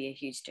things can be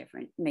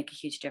make a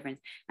huge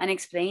difference. And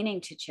explaining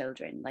to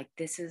children, like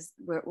this is,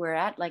 we're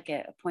at like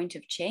a point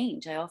of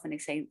change. I often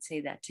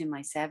say that to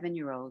my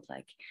 7-year-old,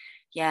 like,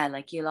 yeah,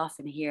 like you'll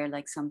often hear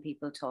like some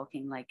people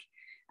talking like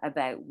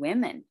about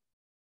women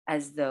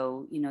as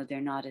though, you know,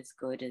 they're not as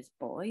good as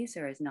boys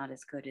or as not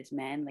as good as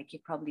men. Like you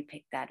probably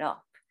pick that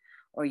up.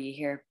 Or you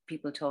hear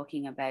people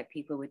talking about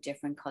people with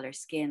different color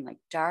skin, like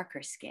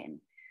darker skin,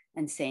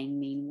 and saying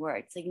mean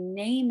words, like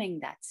naming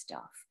that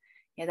stuff.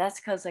 Yeah, that's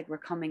because like we're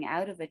coming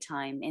out of a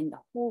time in the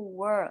whole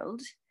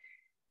world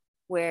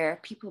where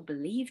people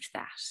believed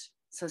that,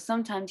 So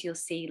sometimes you'll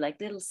see like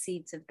little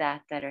seeds of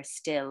that are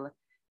still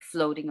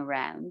floating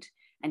around.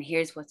 And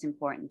here's what's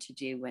important to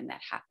do when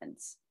that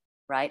happens,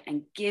 right?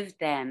 And give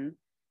them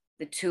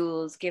the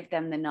tools, give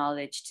them the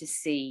knowledge to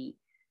see.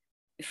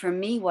 For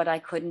me, what I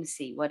couldn't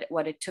see,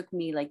 what it took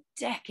me like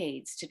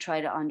decades to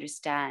try to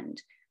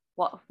understand,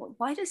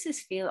 why does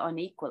this feel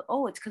unequal?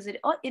 Oh, it's because it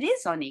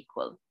is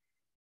unequal.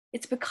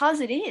 It's because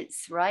it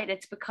is, right?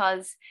 It's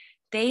because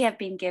they have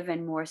been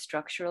given more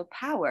structural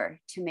power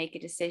to make a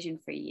decision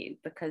for you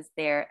because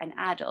they're an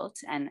adult,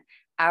 and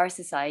our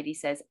society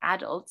says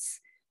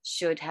adults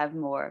should have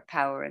more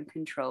power and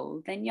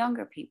control than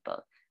younger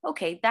people.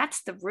 Okay,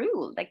 that's the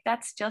rule. Like,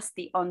 that's just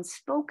the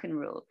unspoken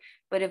rule.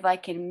 But if I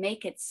can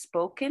make it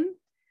spoken,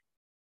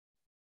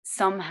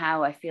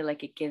 somehow I feel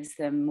like it gives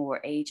them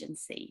more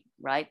agency,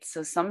 right?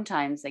 So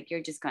sometimes, like,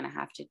 you're just going to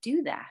have to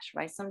do that,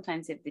 right?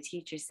 Sometimes if the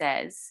teacher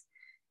says,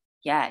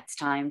 yeah, it's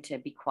time to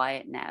be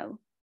quiet now,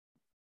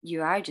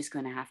 you are just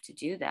going to have to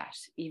do that,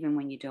 even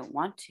when you don't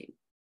want to.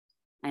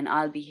 And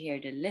I'll be here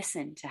to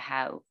listen to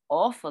how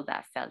awful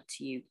that felt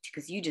to you,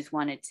 because you just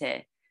wanted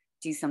to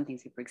do something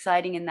super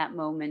exciting in that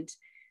moment.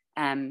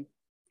 And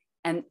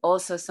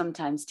also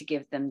sometimes to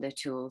give them the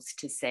tools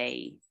to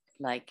say,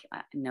 like,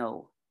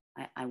 no,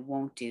 I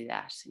won't do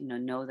that.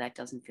 No, that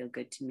doesn't feel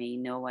good to me.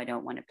 No, I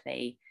don't want to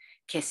play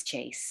kiss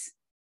chase,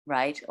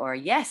 right? Or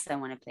yes, I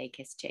want to play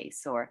kiss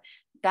chase. Or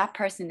that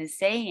person is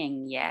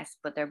saying yes,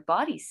 but their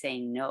body's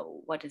saying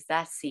no. What does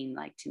that seem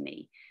like to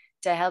me?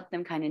 To help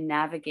them kind of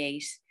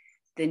navigate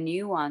the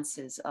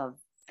nuances of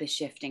the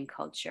shifting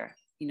culture,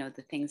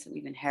 the things that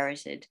we've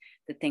inherited,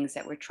 the things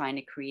that we're trying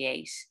to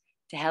create,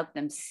 to help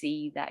them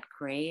see that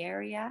gray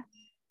area.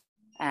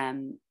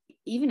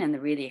 Even in the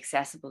really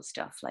accessible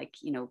stuff, like,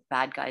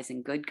 bad guys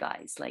and good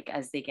guys, like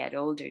as they get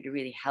older, to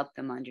really help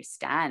them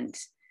understand,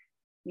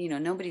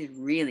 nobody's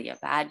really a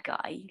bad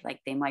guy.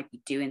 Like, they might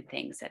be doing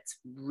things that's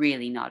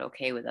really not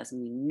okay with us,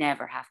 and we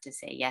never have to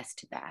say yes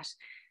to that.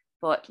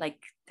 But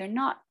like, they're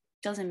not,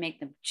 doesn't make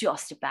them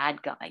just a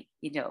bad guy,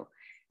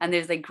 And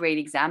there's like great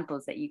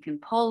examples that you can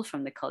pull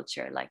from the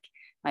culture. Like,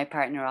 my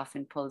partner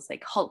often pulls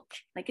like Hulk.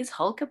 Like, is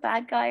Hulk a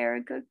bad guy or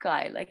a good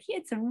guy? Like, he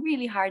had some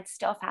really hard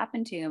stuff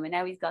happen to him, and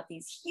now he's got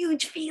these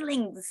huge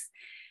feelings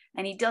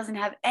and he doesn't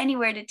have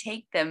anywhere to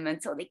take them.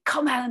 And so they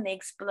come out and they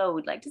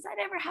explode. Like, does that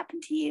ever happen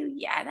to you?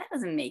 Yeah, that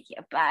doesn't make you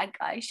a bad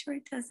guy. Sure,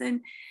 it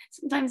doesn't.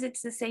 Sometimes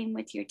it's the same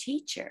with your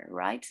teacher,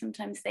 right?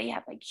 Sometimes they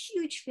have like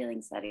huge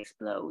feelings that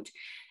explode.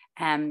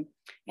 It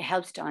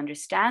helps to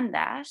understand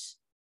that,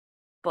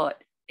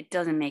 but it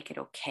doesn't make it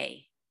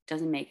okay. It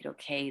doesn't make it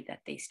okay that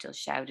they still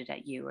shouted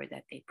at you, or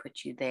that they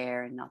put you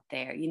there and not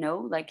there.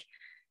 Like,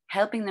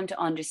 helping them to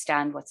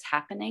understand what's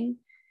happening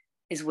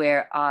is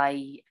where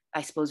I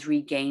suppose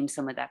regain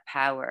some of that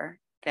power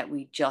that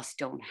we just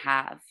don't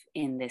have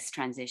in this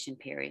transition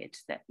period.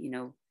 That,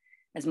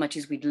 as much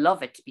as we'd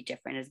love it to be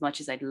different, as much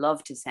as I'd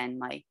love to send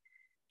my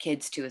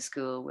kids to a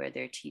school where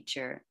their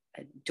teacher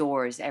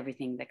adores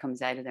everything that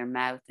comes out of their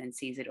mouth and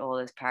sees it all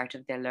as part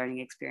of their learning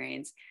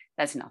experience,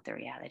 that's not the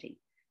reality.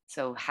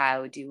 So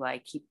how do I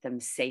keep them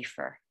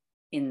safer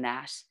in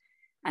that,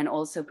 and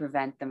also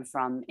prevent them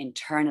from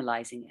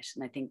internalizing it?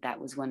 And I think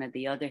that was one of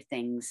the other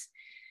things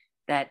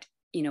that,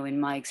 in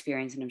my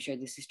experience, and I'm sure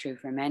this is true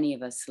for many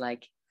of us,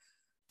 like,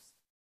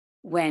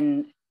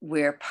 when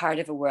we're part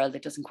of a world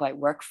that doesn't quite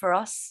work for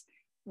us,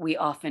 we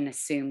often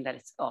assume that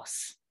it's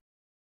us.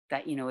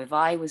 That, if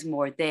I was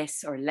more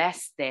this or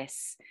less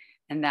this,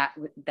 and that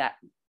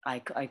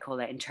I call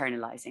that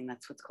internalizing.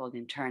 That's what's called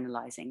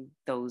internalizing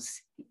those,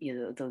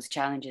 those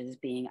challenges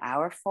being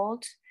our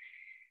fault.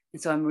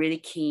 And so I'm really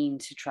keen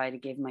to try to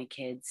give my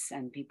kids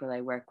and people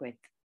I work with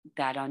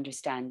that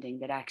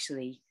understanding that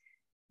actually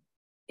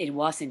it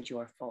wasn't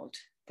your fault,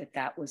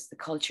 that was the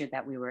culture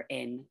that we were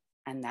in,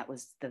 and that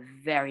was the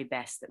very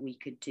best that we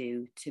could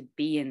do to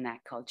be in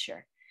that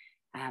culture.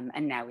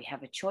 And now we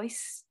have a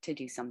choice to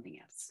do something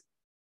else.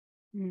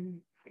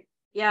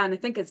 Yeah, and I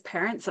think as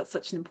parents, that's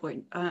such an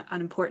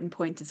important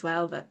point as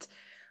well, that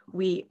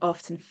we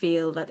often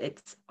feel that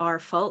it's our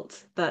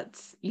fault, that,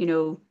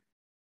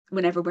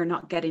 whenever we're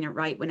not getting it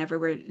right, whenever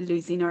we're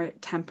losing our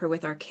temper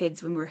with our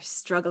kids, when we're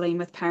struggling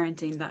with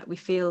parenting, that we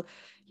feel,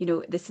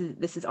 this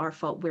is our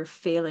fault, we're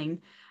failing.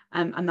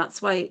 And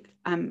that's why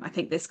I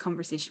think this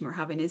conversation we're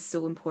having is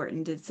so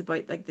important. It's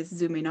about like this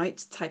zooming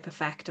out type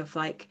effect of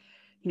like,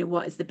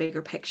 what is the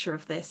bigger picture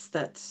of this,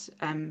 that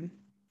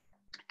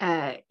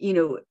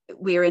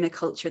we're in a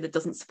culture that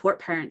doesn't support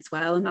parents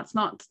well, and that's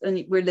not,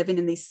 and we're living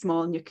in these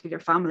small nuclear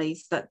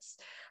families. That's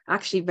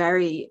actually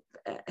very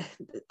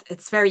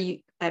it's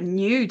very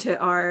new to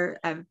our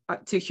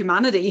to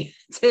humanity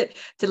to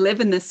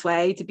live in this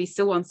way, to be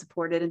so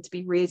unsupported, and to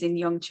be raising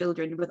young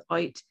children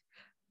without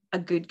a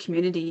good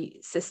community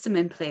system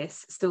in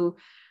place. So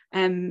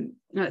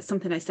it's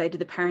something I say to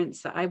the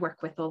parents that I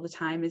work with all the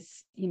time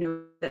is,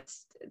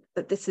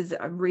 that this is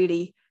a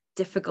really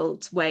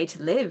difficult way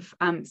to live.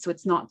 So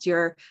it's not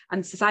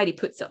and society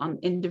puts it on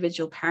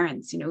individual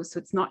parents, so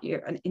it's not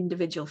an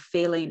individual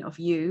failing of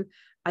you,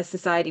 as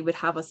society would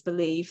have us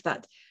believe,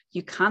 that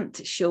you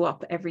can't show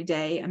up every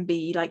day and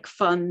be like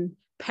fun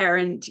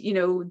parent, you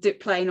know,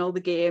 playing all the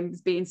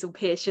games, being so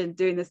patient,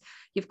 doing this.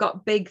 You've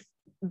got big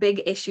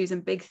issues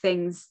and big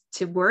things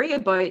to worry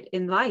about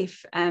in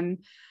life, and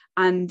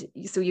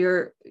so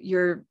you're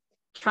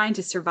trying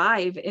to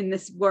survive in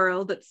this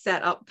world that's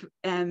set up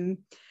in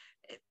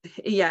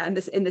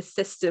this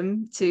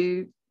system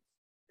to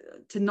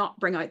not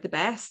bring out the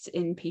best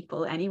in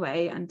people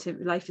anyway, and to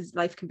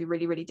life can be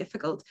really, really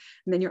difficult.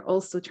 And then you're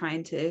also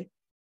trying to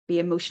be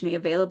emotionally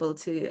available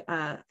to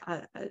a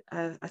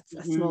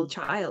small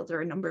child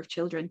or a number of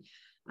children,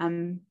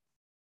 and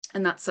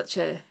that's such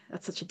a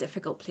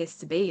difficult place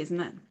to be, isn't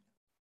it?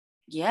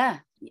 Yeah,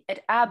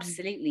 it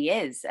absolutely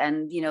is.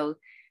 And you know,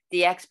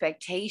 the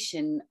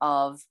expectation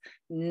of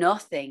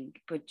nothing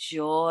but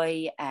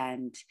joy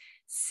and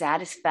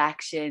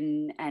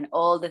satisfaction and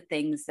all the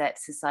things that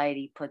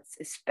society puts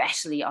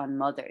especially on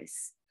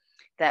mothers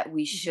that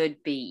we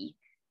should be,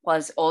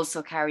 was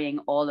also carrying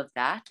all of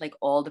that, like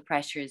all the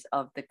pressures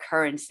of the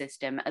current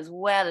system, as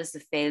well as the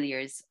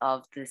failures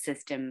of the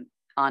system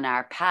on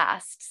our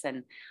pasts,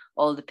 and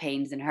all the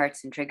pains and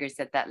hurts and triggers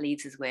that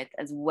leaves us with,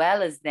 as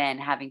well as then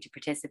having to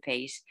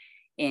participate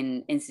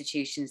in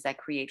institutions that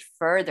create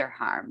further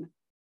harm,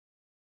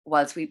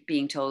 whilst we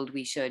being told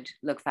we should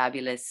look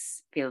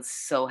fabulous, feel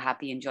so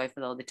happy and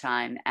joyful all the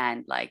time,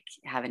 and like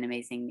have an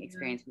amazing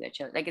experience with our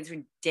children. Like, it's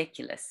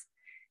ridiculous.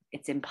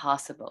 It's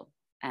impossible.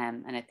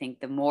 And I think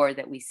the more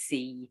that we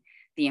see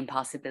the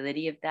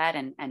impossibility of that,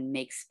 and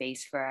make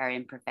space for our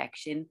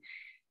imperfection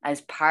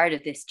as part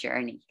of this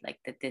journey, like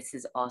that this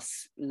is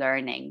us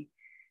learning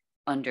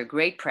under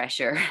great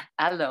pressure,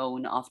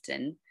 alone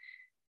often,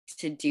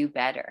 to do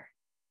better.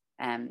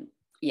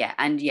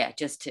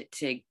 Just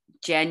to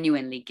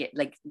genuinely get,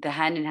 like, the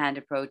hand-in-hand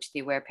approach, the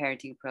aware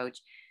parenting approach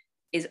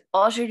is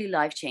utterly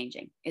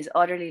life-changing,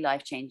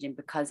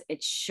 because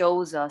it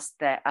shows us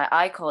that,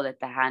 I call it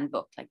the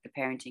handbook, like the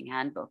parenting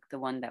handbook, the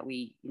one that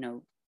we, you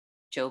know,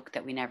 joke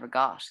that we never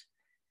got.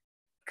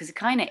 Because it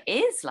kind of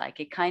is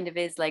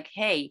like,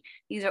 hey,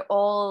 these are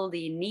all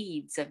the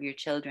needs of your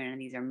children,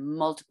 and these are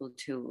multiple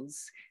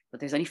tools, but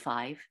there's only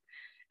 5,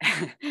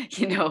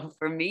 you know,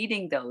 for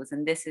meeting those.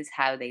 And this is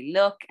how they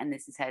look, and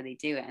this is how they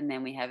do it. And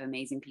then we have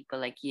amazing people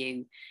like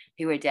you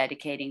who are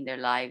dedicating their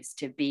lives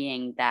to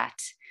being that,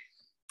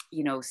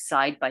 you know,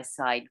 side by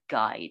side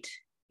guide,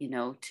 you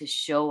know, to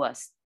show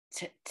us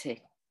to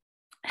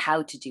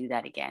how to do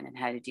that again, and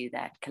how to do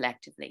that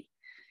collectively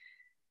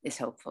is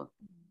hopeful.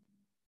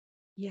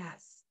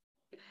 Yes.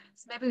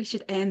 So maybe we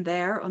should end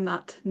there on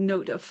that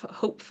note of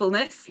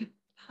hopefulness.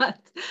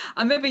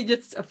 And maybe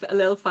just a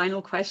little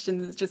final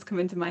question that's just come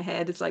into my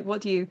head. It's like,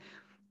 what do you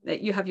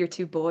have your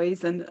 2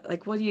 boys, and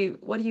like, what do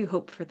you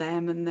hope for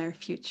them and their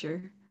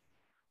future?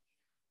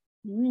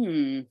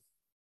 Don't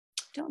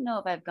know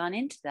if I've gone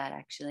into that,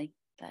 actually,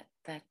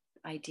 that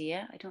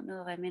idea. I don't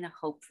know if I'm in a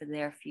hope for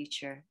their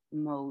future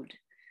mode.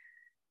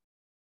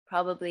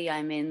 Probably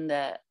I'm in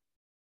the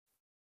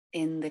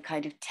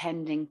kind of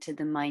tending to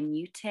the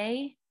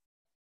minutiae.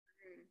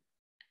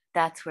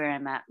 That's where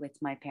I'm at with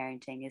my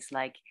parenting, is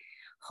like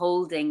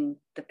holding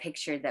the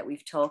picture that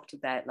we've talked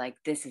about, like,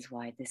 this is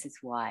why,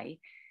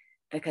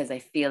 because I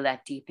feel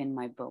that deep in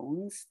my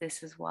bones,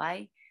 this is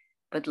why.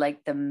 But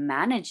like the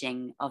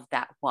managing of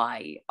that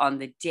why on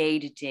the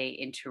day-to-day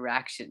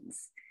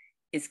interactions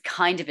is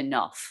kind of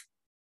enough.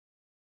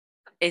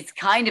 It's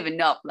kind of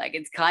enough. Like,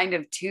 it's kind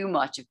of too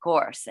much, of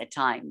course, at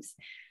times.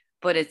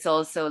 But it's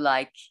also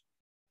like,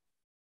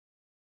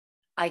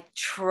 I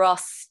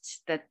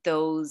trust that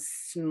those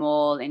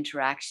small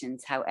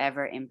interactions,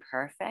 however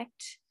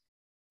imperfect,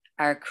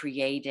 are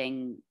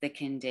creating the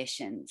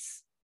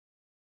conditions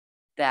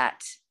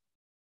that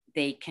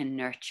they can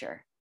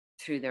nurture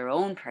through their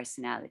own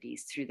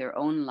personalities, through their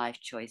own life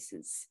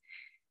choices,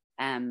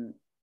 and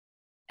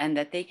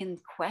that they can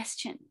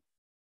question,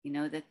 you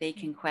know,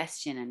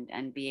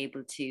 and be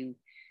able to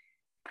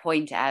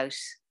point out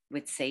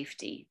with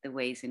safety the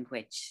ways in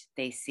which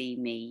they see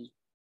me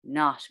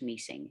not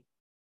meeting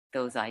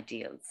those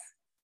ideals,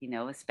 you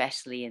know,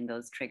 especially in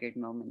those triggered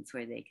moments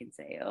where they can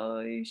say,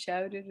 oh, you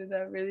shouted and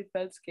that really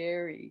felt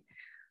scary,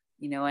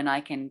 you know, and I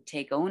can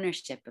take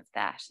ownership of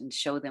that and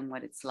show them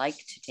what it's like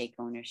to take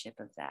ownership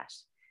of that.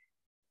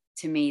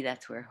 To me,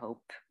 that's where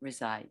hope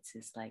resides,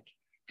 is like,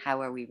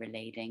 how are we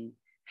relating?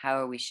 How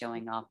are we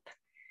showing up?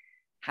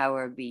 How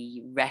are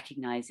we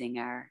recognizing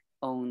our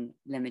own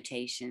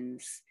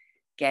limitations,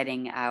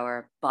 getting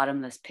our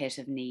bottomless pit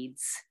of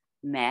needs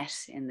met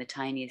in the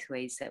tiniest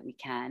ways that we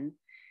can,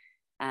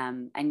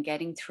 and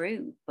getting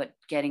through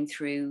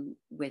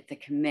with the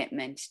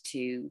commitment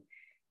to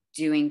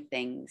doing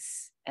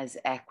things as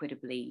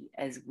equitably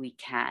as we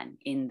can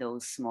in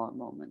those small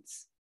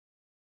moments.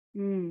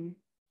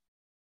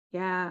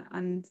 Yeah,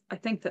 and I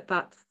think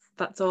that's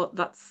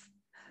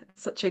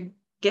such a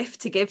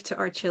gift to give to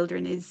our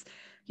children, is,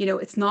 you know,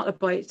 it's not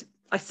about,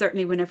 I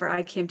certainly, whenever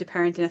I came to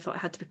parenting, I thought I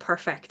had to be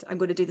perfect. I'm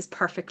going to do this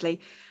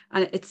perfectly.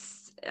 And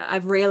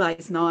I've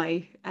realized now,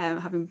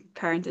 having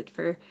parented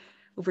for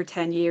over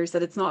 10 years,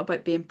 that it's not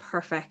about being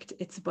perfect.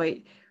 It's about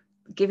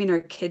giving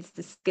our kids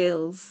the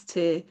skills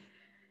to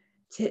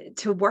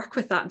work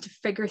with that and to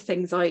figure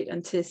things out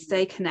and to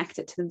stay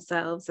connected to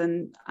themselves,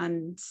 and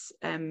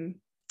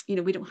you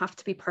know, we don't have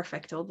to be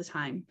perfect all the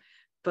time,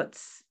 but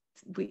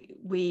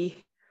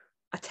we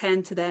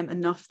attend to them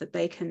enough that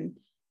they can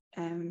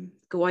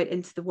go out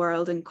into the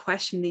world and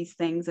question these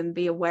things and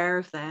be aware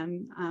of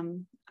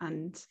them,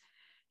 and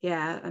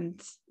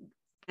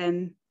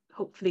then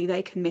hopefully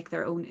they can make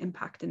their own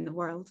impact in the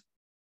world.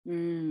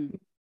 Yeah.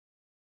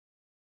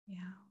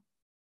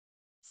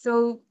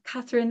 So,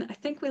 Kathryn, I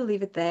think we'll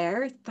leave it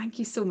there. Thank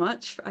you so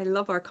much. I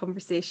love our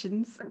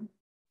conversations.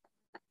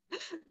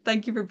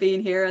 Thank you for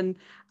being here, and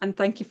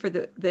thank you for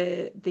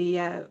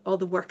the all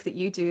the work that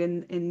you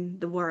do in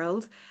the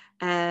world.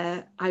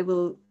 I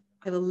will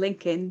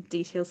link in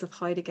details of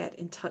how to get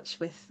in touch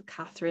with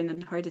Kathryn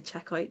and how to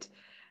check out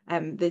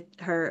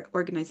her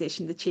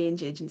organisation, the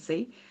Change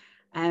Agency.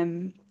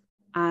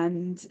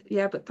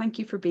 But thank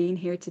you for being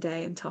here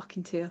today and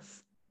talking to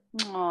us.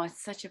 Oh,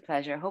 it's such a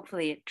pleasure.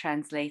 Hopefully it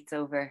translates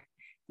over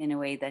in a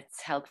way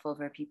that's helpful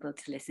for people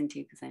to listen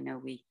to, because I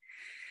know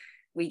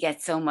we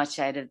get so much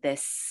out of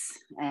this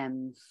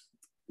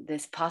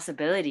this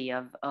possibility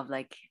of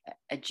like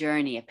a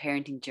journey, a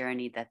parenting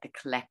journey that the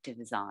collective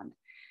is on,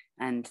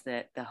 and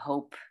the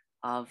hope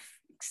of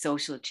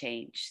social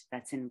change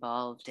that's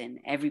involved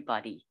in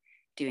everybody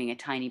doing a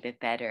tiny bit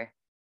better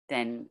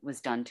than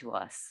was done to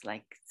us.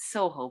 Like,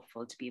 so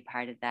hopeful to be a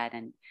part of that,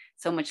 and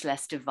so much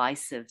less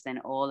divisive than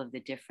all of the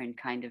different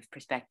kind of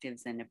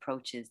perspectives and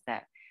approaches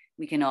that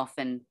we can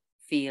often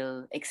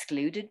feel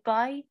excluded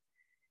by.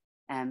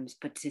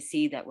 But to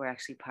see that we're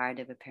actually part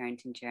of a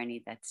parenting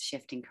journey that's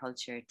shifting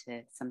culture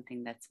to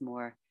something that's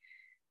more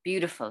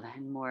beautiful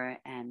and more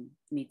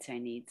meets our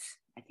needs,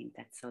 I think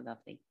that's so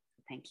lovely.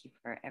 Thank you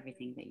for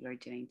everything that you're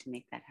doing to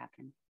make that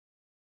happen.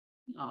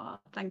 Oh,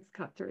 thanks,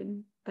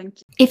 Kathryn.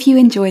 Thank you. If you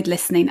enjoyed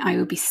listening, I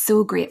would be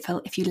so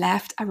grateful if you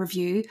left a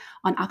review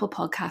on Apple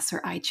Podcasts or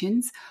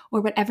iTunes,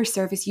 or whatever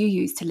service you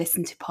use to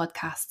listen to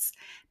podcasts.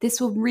 This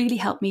will really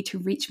help me to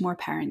reach more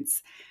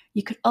parents.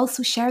 You could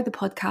also share the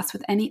podcast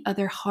with any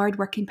other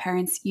hardworking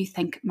parents you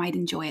think might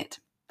enjoy it.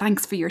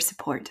 Thanks for your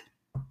support.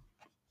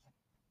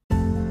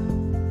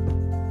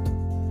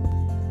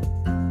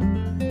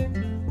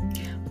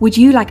 Would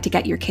you like to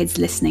get your kids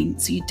listening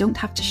so you don't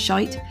have to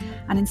shout,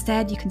 and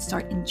instead you can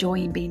start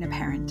enjoying being a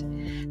parent?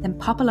 Then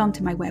pop along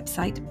to my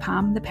website,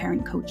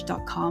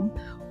 pamtheparentcoach.com,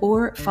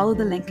 or follow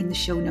the link in the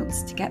show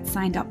notes to get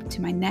signed up to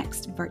my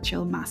next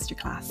virtual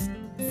masterclass.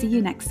 See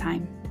you next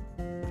time.